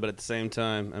fun, but at the same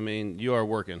time, I mean, you are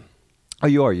working. Oh,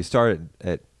 you are. You started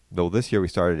this year we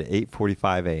started at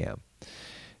 8:45 a.m.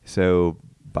 So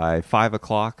by 5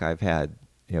 o'clock, I've had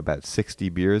about 60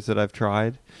 beers that I've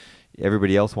tried.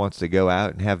 Everybody else wants to go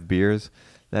out and have beers.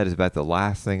 That is about the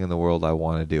last thing in the world I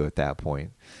want to do at that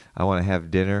point. I want to have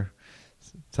dinner.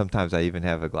 Sometimes I even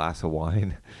have a glass of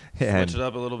wine. Switch it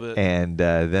up a little bit. And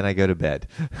then I go to bed.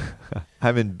 I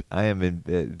am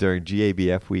in during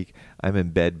GABF week, I'm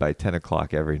in bed by 10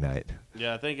 o'clock every night.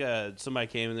 Yeah, I think somebody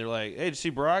came and they're like, hey, did you see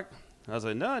Brock? I was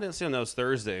like, no, I didn't see him. That was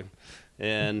Thursday.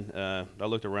 And I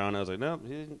looked around and I was like, no,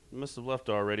 he must have left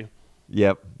already.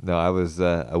 Yep. No, I was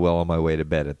well on my way to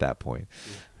bed at that point.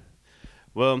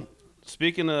 Well,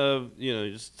 speaking of,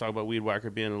 just talk about Weed Whacker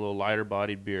being a little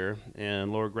lighter-bodied beer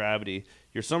and lower gravity,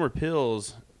 your Summer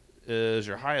Pils is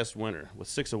your highest winner with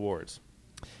 6 awards.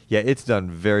 Yeah, it's done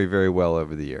very, very well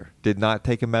over the year. Did not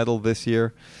take a medal this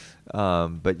year,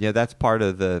 but that's part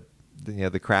of the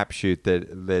crapshoot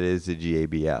that is the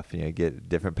GABF. You get a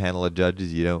different panel of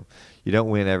judges. You don't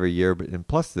win every year, and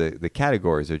plus the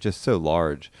categories are just so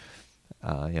large.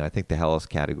 I think the Hellas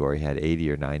category had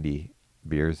 80 or 90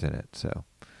 beers in it. So,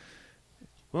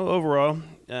 well, overall,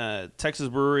 Texas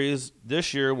breweries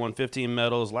this year won 15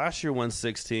 medals. Last year won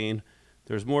 16.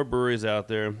 There's more breweries out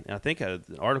there. And I think an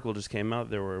article just came out.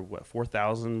 There were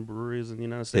 4,000 breweries in the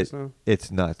United States now.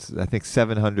 It's nuts. I think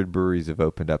 700 breweries have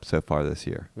opened up so far this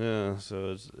year. Yeah,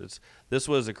 so this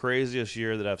was the craziest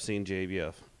year that I've seen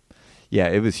JBF. Yeah,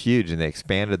 it was huge, and they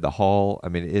expanded the hall. I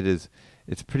mean,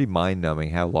 it's pretty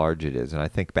mind-numbing how large it is. And I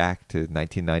think back to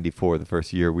 1994, the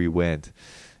first year we went,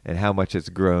 and how much it's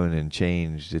grown and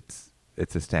changed.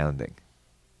 It's astounding.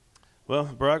 Well,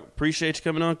 Brock, appreciate you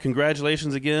coming on.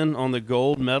 Congratulations again on the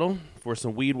gold medal for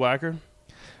some Weed Whacker.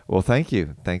 Well, thank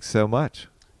you. Thanks so much.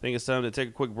 I think it's time to take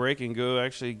a quick break and go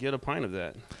actually get a pint of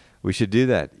that. We should do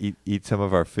that. Eat some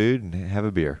of our food and have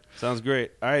a beer. Sounds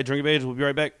great. All right, Drink of Age, we'll be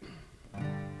right back.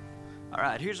 All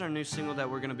right, here's our new single that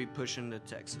we're going to be pushing to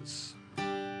Texas.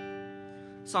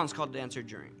 The song's called Dance or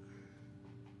Drink.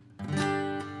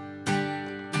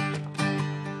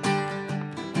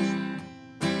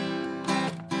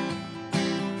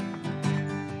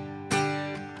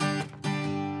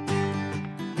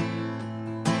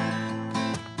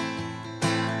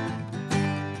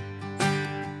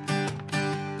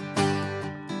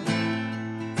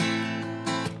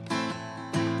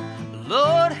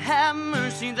 Lord have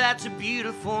mercy, that's a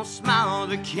beautiful smile,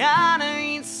 the kind I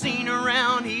ain't seen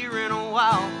around here in a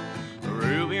while.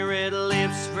 Ruby red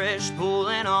lips, fresh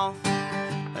pulling off,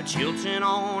 a Chilton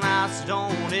on ice,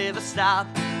 don't ever stop.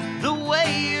 The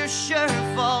way your shirt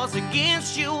falls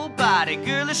against your body,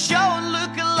 girl, it sure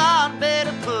look a lot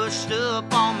better pushed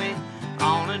up on me,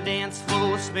 on a dance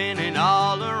floor spinning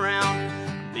all around.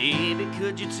 Baby,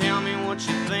 could you tell me what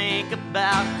you think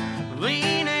about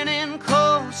leaning in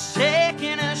coast,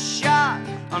 taking a shot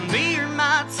on beer,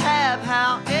 my tab,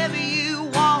 however you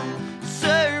want.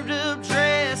 Served up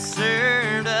dress,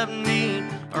 served up neat,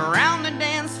 around the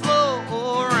dance floor,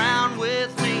 around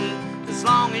with me. As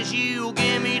long as you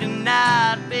give me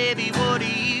tonight, baby, what do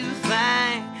you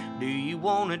think? Do you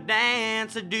wanna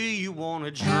dance or do you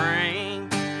wanna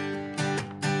drink?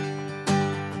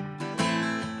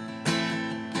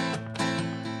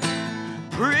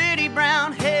 Pretty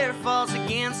brown hair falls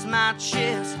against my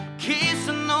chest,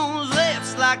 kissing those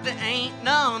lips like there ain't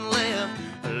none left.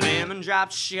 A lemon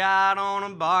drop shot on a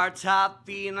bar top,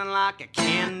 feeling like I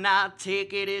cannot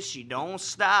take it if she don't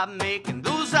stop making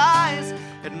those eyes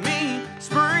at me.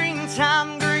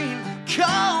 Springtime green,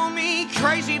 call me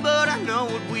crazy, but I know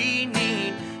what we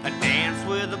need. A dance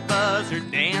with a buzzer,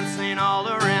 dancing all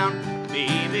around.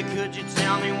 Baby, could you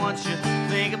tell me what you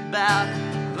think about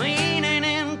leaning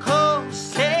in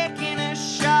close, taking a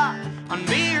shot on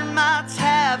me or my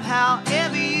tab,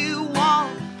 however you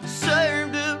want.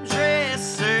 Served up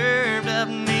dress, served up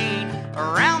neat,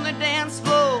 around the dance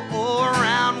floor or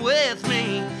around with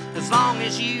me. As long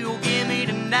as you give me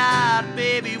tonight,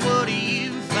 baby, what do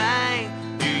you think?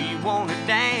 Do you wanna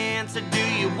dance or do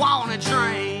you wanna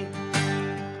drink?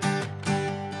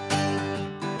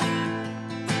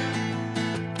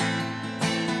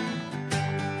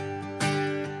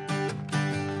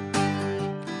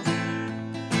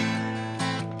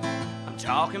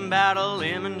 Talking about a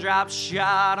lemon drop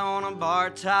shot on a bar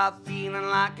top, feeling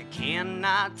like I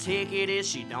cannot take it if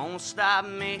she don't stop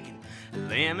making. A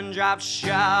lemon drop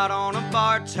shot on a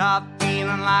bar top,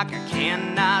 feeling like I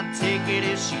cannot take it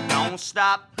if she don't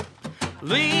stop.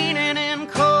 Leaning in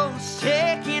close,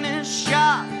 taking a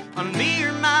shot on me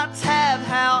or my tab,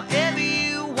 however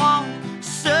you want.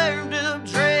 Served up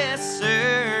dress,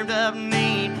 served up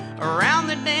neat, around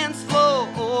the dance floor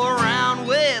or around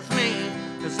with me.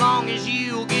 As long as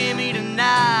you give me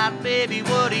tonight, baby,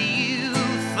 what do you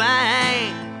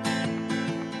think?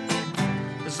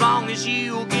 As long as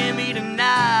you give me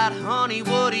tonight, honey,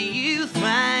 what do you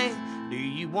think? Do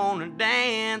you wanna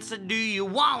dance or do you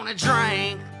wanna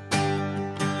drink?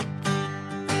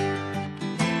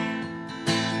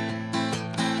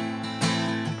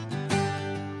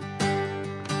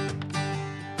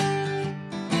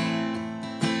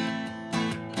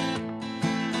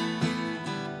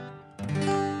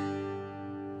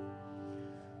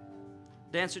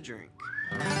 Dance or drink?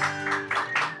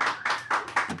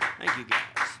 Thank you, guys.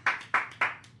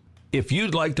 If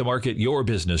you'd like to market your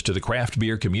business to the craft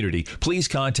beer community, please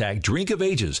contact Drink of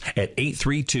Ages at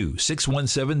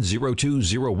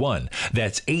 832-617-0201.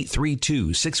 That's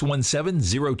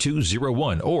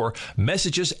 832-617-0201, or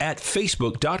message us at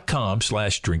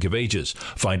facebook.com/drinkofages.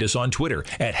 Find us on Twitter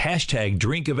at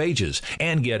 #DrinkOfAges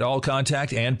and get all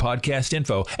contact and podcast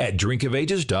info at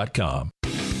drinkofages.com.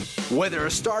 Whether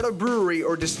a startup brewery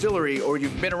or distillery or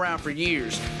you've been around for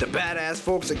years, the badass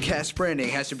folks at Cash Branding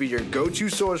has to be your go-to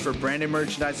source for branded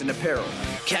merchandise and apparel.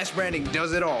 Cash Branding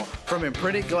does it all, from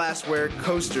imprinted glassware,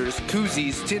 coasters,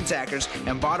 koozies, tin tackers,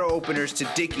 and bottle openers to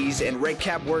Dickies and red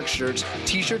cap work shirts,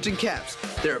 t-shirts, and caps.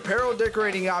 Their apparel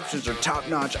decorating options are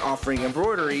top-notch, offering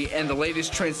embroidery and the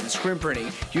latest trends in screen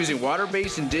printing, using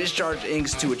water-based and discharge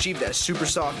inks to achieve that super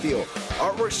soft feel.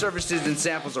 Artwork services and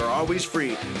samples are always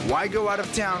free. Why go out of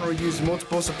town or use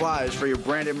multiple suppliers for your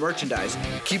branded merchandise?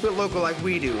 Keep it local like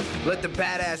we do. Let the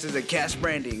badasses at Cash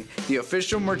Branding, the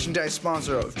official merchandise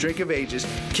sponsor of Drink of Ages,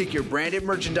 kick your branded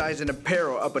merchandise and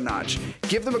apparel up a notch.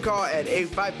 Give them a call at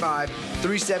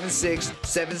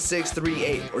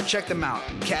 855-376-7638 or check them out,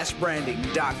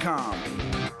 cashbranding.com.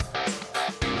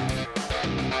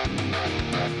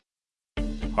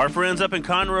 Our friends up in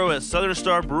Conroe at Southern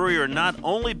Star Brewery are not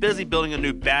only busy building a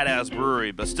new badass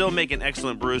brewery, but still making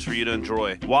excellent brews for you to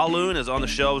enjoy. Walloon is on the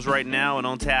shelves right now and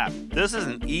on tap. This is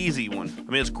an easy one.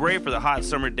 I mean, it's great for the hot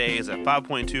summer days at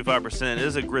 5.25%. It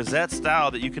is a grisette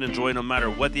style that you can enjoy no matter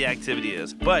what the activity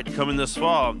is. But coming this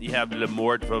fall, you have Le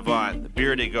Mort Vivant, the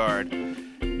Bière de Garde.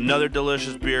 Another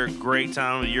delicious beer, great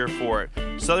time of the year for it.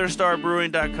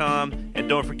 SouthernStarBrewing.com, and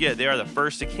don't forget, they are the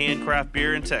first to can craft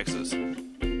beer in Texas.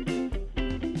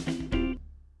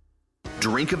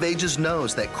 Drink of Ages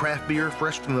knows that craft beer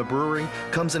fresh from the brewery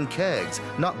comes in kegs,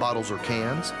 not bottles or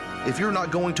cans. If you're not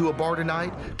going to a bar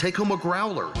tonight, take home a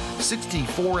growler,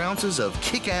 64 ounces of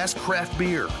kick-ass craft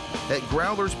beer. At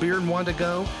Growler's Beer and Wine to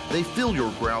Go, they fill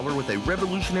your growler with a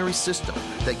revolutionary system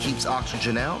that keeps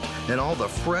oxygen out and all the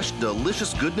fresh,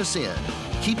 delicious goodness in.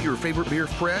 Keep your favorite beer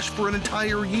fresh for an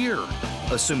entire year,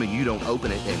 assuming you don't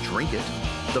open it and drink it.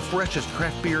 The freshest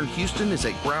craft beer in Houston is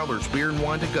at Growler's Beer and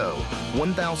Wine to Go,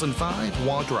 1005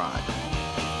 Waugh Drive.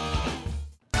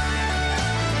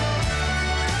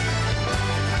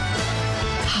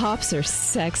 Hops are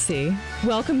sexy.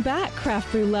 Welcome back,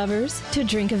 craft brew lovers, to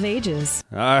Drink of Ages.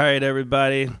 All right,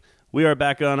 everybody. We are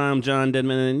back on. I'm John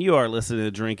Denman, and you are listening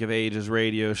to Drink of Ages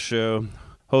radio show.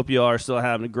 Hope you all are still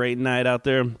having a great night out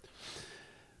there. A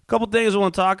couple things I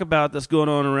want to talk about that's going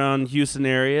on around Houston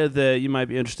area that you might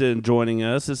be interested in joining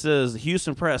us. This is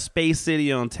Houston Press Space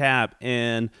City on tap,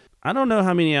 and I don't know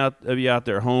how many of you out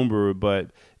there homebrew,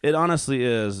 but it honestly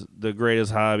is the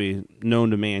greatest hobby known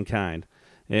to mankind.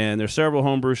 And there's several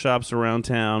homebrew shops around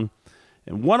town,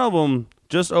 and one of them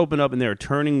just opened up, and they're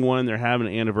turning one. They're having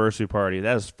an anniversary party.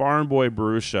 That is Farm Boy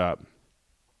Brew Shop.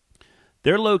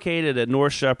 They're located at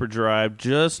North Shepherd Drive,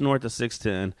 just north of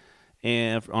 610.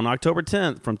 And on October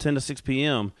 10th, from 10 to 6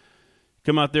 p.m.,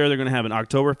 come out there. They're going to have an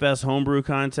Oktoberfest homebrew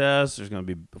contest. There's going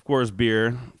to be, of course,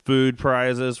 beer, food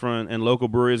prizes, and local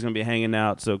breweries going to be hanging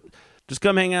out. So just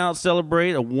come hang out,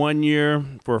 celebrate a 1 year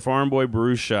for Farm Boy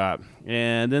Brew Shop.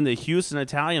 And then the Houston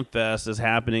Italian Fest is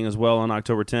happening as well on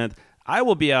October 10th. I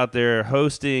will be out there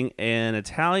hosting an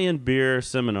Italian beer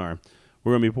seminar.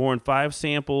 We're going to be pouring 5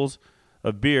 samples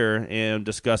of beer and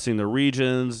discussing the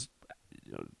regions,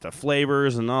 the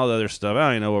flavors, and all the other stuff. I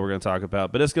don't even know what we're going to talk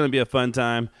about, but it's going to be a fun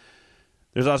time.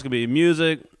 There's also going to be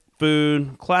music,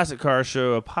 food, classic car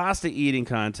show, a pasta eating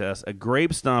contest, a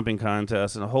grape stomping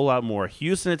contest, and a whole lot more.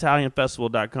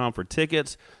 HoustonItalianFestival.com for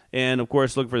tickets, and, of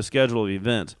course, look for the schedule of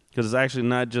events, because it's actually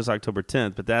not just October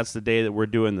 10th, but that's the day that we're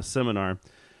doing the seminar.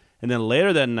 And then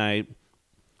later that night,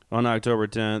 on October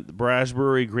 10th, the Brash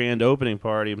Brewery grand opening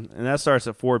party, and that starts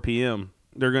at 4 p.m.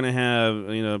 They're going to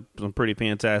have, some pretty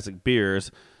fantastic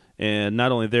beers, and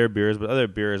not only their beers, but other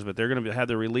beers, but they're going to have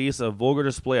the release of Vulgar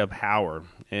Display of Power.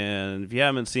 And if you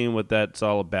haven't seen what that's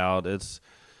all about, it's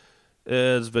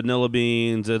vanilla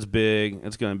beans, it's big,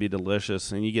 it's going to be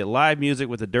delicious. And you get live music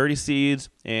with the Dirty Seeds,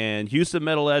 and Houston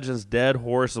Metal Legends Dead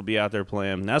Horse will be out there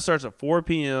playing. And that starts at 4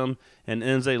 p.m. and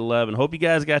ends at 11. Hope you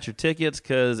guys got your tickets,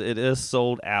 because it is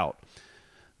sold out.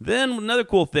 Then another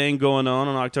cool thing going on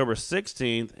October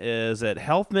 16th is at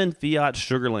Healthman Fiat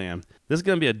Sugarland. This is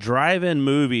going to be a drive-in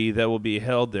movie that will be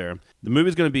held there. The movie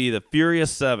is going to be The Furious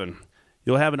 7.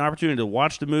 You'll have an opportunity to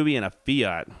watch the movie in a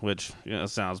Fiat, which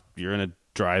sounds, you're in a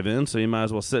drive-in, so you might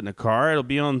as well sit in a car. It'll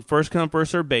be on first-come,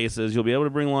 first-served basis. You'll be able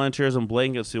to bring lawn chairs and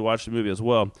blankets to watch the movie as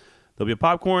well. There'll be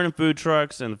popcorn and food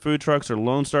trucks, and the food trucks are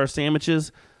Lone Star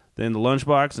sandwiches, then the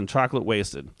lunchbox and chocolate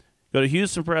wasted. Go to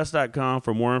HoustonPress.com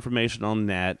for more information on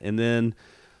that. And then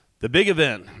the big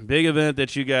event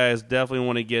that you guys definitely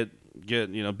want to get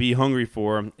be hungry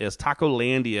for is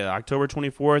Tacolandia, October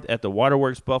 24th at the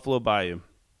Waterworks Buffalo Bayou.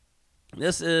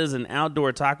 This is an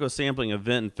outdoor taco sampling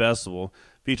event and festival.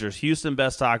 Features Houston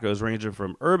best tacos ranging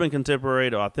from urban contemporary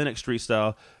to authentic street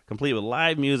style, complete with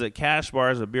live music, cash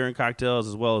bars with beer and cocktails,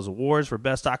 as well as awards for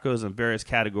best tacos in various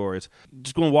categories.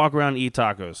 Just going to walk around and eat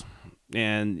tacos.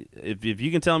 And if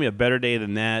you can tell me a better day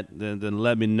than that, then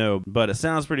let me know. But it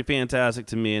sounds pretty fantastic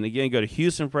to me. And again, go to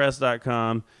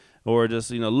HoustonPress.com or just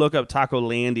look up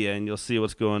Tacolandia and you'll see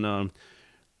what's going on.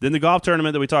 Then the golf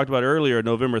tournament that we talked about earlier,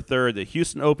 November 3rd, the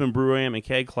Houston Open Brew-Am and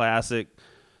Keg Classic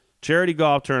charity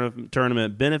golf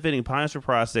tournament benefiting Pines for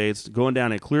Prostates, going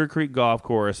down at Clear Creek Golf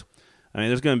Course. I mean,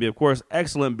 there's going to be, of course,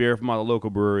 excellent beer from all the local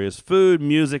breweries, food,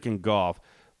 music, and golf.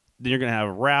 Then you're going to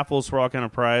have raffles for all kind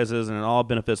of prizes, and it all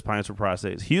benefits Pines for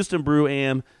Prostates.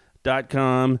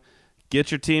 HoustonBrewAm.com. Get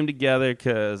your team together,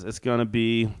 because it's going to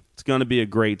be a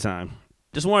great time.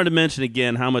 Just wanted to mention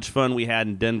again how much fun we had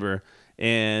in Denver,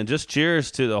 and just cheers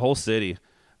to the whole city.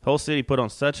 The whole city put on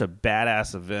such a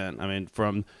badass event. I mean,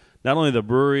 from not only the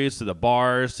breweries to the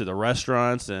bars to the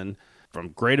restaurants, and from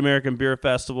Great American Beer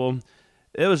Festival.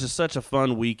 It was just such a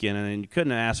fun weekend, and you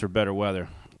couldn't have asked for better weather.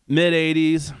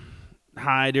 Mid-80s.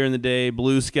 High during the day,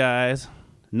 blue skies.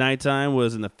 Nighttime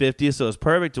was in the 50s, so it was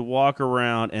perfect to walk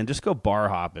around and just go bar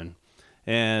hopping.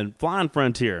 And flying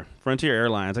Frontier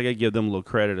Airlines, I got to give them a little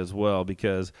credit as well,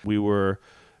 because we were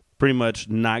pretty much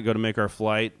not going to make our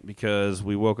flight because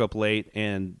we woke up late,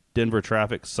 and Denver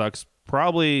traffic sucks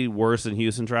probably worse than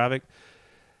Houston traffic.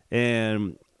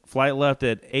 And flight left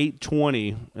at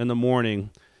 8:20 in the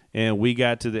morning, and we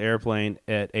got to the airplane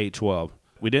at 8:12.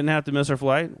 We didn't have to miss our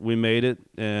flight. We made it,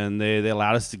 and they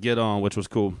allowed us to get on, which was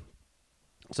cool.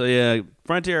 So, yeah,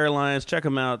 Frontier Airlines, check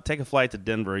them out. Take a flight to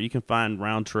Denver. You can find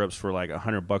round trips for like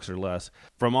 $100 or less.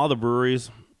 From all the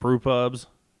breweries, brew pubs,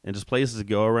 and just places to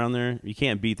go around there, you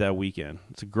can't beat that weekend.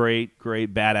 It's a great,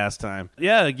 great, badass time.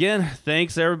 Yeah, again,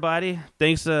 thanks, everybody.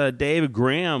 Thanks, Dave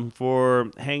Graham,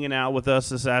 for hanging out with us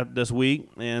this week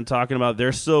and talking about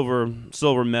their silver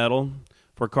medal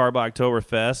for Carb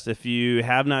Oktoberfest. If you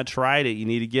have not tried it, you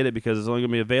need to get it, because it's only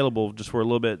going to be available just for a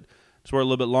little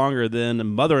bit longer than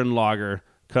Mother-in-Lager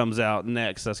comes out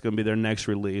next. That's going to be their next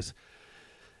release.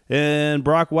 And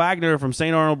Brock Wagner from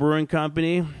St. Arnold Brewing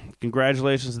Company,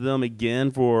 congratulations to them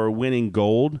again for winning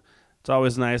gold. It's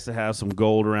always nice to have some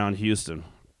gold around Houston.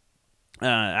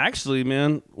 Actually,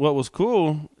 man, what was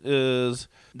cool is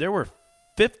there were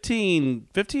 15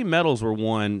 medals were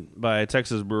won by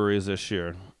Texas breweries this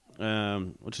year,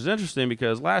 which is interesting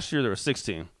because last year there were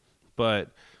 16. But,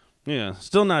 yeah,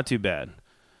 still not too bad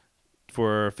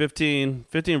for 15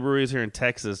 breweries here in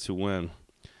Texas to win.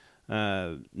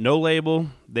 No Label,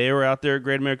 they were out there at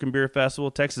Great American Beer Festival.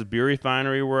 Texas Beer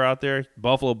Refinery were out there.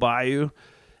 Buffalo Bayou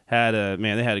they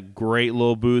had a great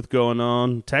little booth going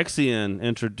on. Texian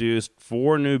introduced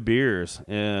 4 new beers,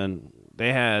 and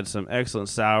they had some excellent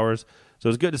sours. So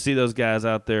it was good to see those guys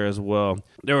out there as well.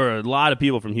 There were a lot of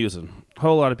people from Houston, a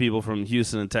whole lot of people from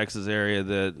Houston and Texas area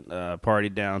that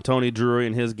partied down. Tony Drury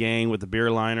and his gang with the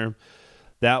beer liner.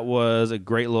 That was a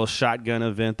great little shotgun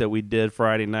event that we did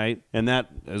Friday night, and that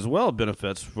as well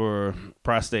benefits for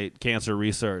prostate cancer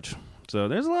research. So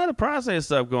there's a lot of prostate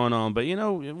stuff going on, but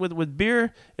with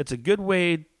beer, it's a good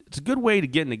way. It's a good way to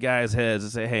get into guys' heads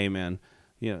and say, "Hey, man,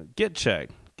 get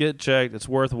checked. It's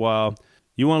worthwhile.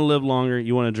 You want to live longer.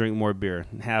 You want to drink more beer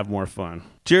and have more fun."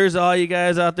 Cheers to all you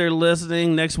guys out there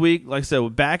listening. Next week, like I said, we're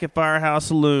back at Firehouse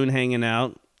Saloon hanging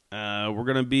out. We're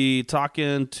gonna be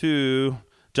talking to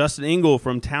Justin Engel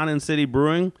from Town and City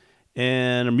Brewing,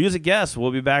 and a music guest.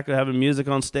 We'll be back having music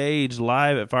on stage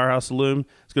live at Firehouse Saloon.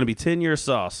 It's going to be 10-Year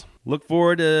Sauce. Look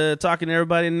forward to talking to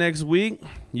everybody next week.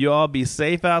 You all be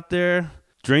safe out there.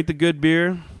 Drink the good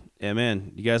beer. And,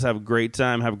 man, you guys have a great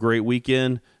time. Have a great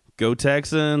weekend. Go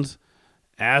Texans.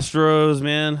 Astros,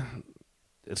 man.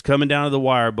 It's coming down to the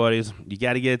wire, buddies. You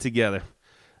got to get it together.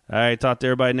 All right, talk to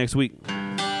everybody next week.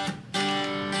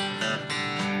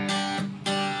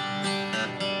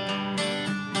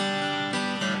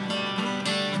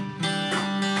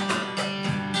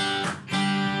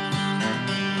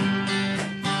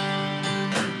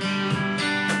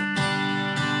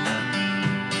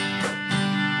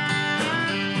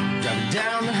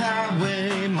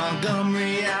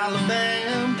 Montgomery,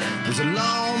 Alabama. There's a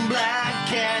long black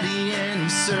caddy and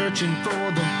he's searching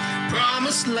for the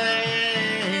promised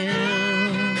land.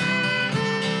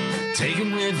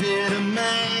 Taking with it a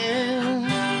man.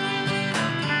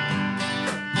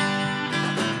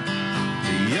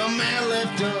 The young man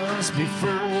left us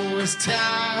before his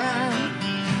time.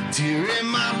 Tear in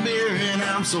my beer and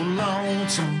I'm so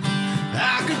lonesome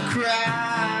I could cry.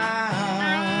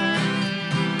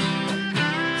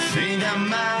 Think I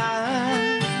might.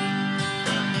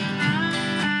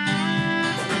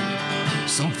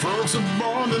 Some folks are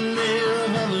born to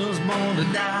live, others born to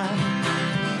die.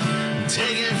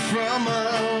 Take it from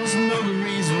us, no good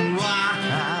reason why.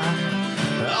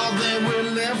 All that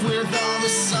we're left with, all the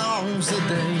songs that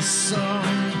they sung,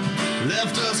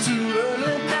 left us too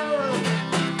early.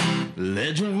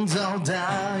 Legends all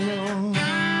die young.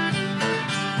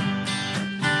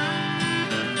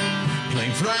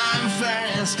 Plane flying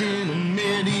fast in a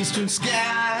mid-eastern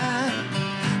sky.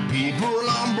 People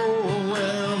on board,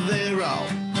 well, they're all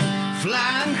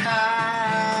flying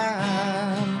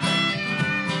high.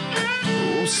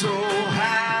 Oh, so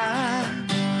high.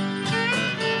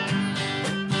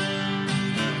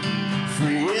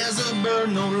 Free as a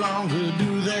bird, no longer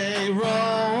do they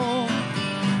roam.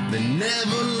 They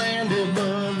never landed,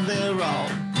 but they're all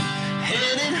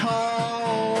headed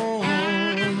home.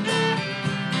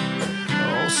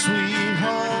 Oh, sweet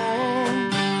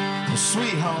home, oh,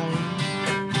 sweet home.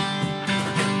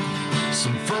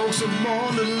 Some folks are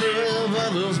born to live,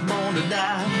 others born to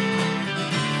die.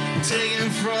 Taken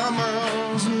from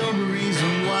us, no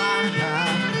reason why.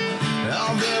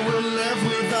 All that we're left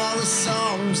with, all the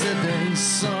songs that they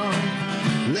sung,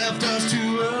 left us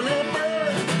too early,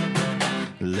 but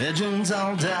legends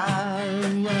all die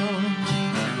young.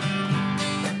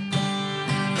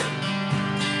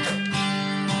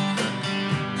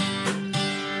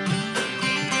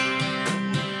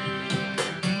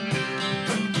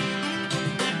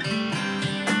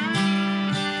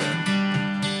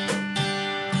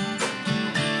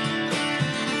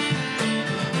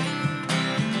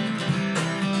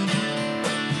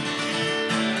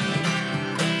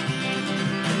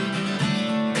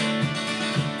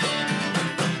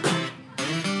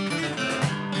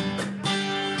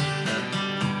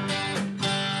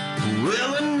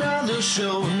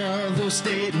 Show another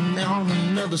state and on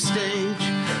another stage.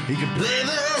 He could play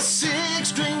the six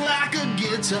string like a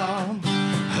guitar.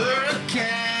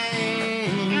 Hurricane,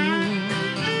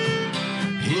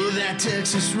 hear that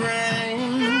Texas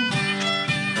rain.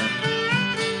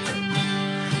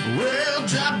 Well,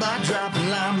 drop by drop and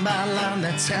line by line,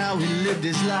 that's how he lived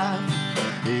his life.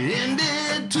 It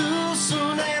ended too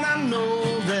soon, and I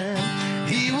know that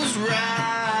he was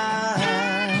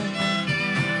right.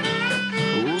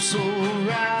 Oh, so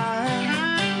right.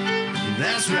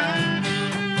 That's right.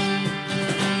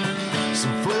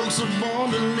 Some folks are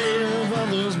born to live,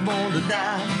 others born to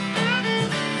die.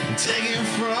 Taken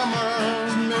from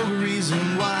us, no reason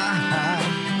why.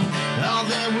 All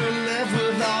that we're left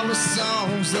with, all the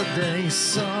songs that they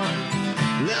sung,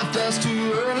 left us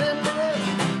too early, but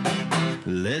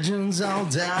legends all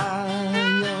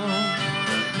die young.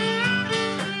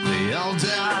 They all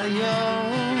die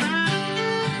young.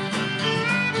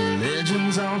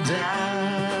 Legends all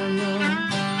die young.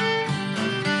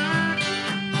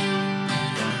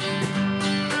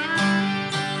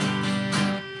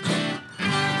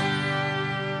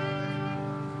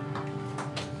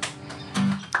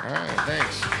 All right,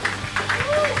 thanks.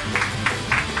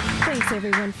 Thanks,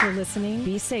 everyone, for listening.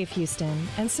 Be safe, Houston,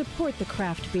 and support the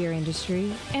craft beer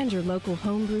industry and your local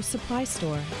homebrew supply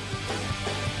store.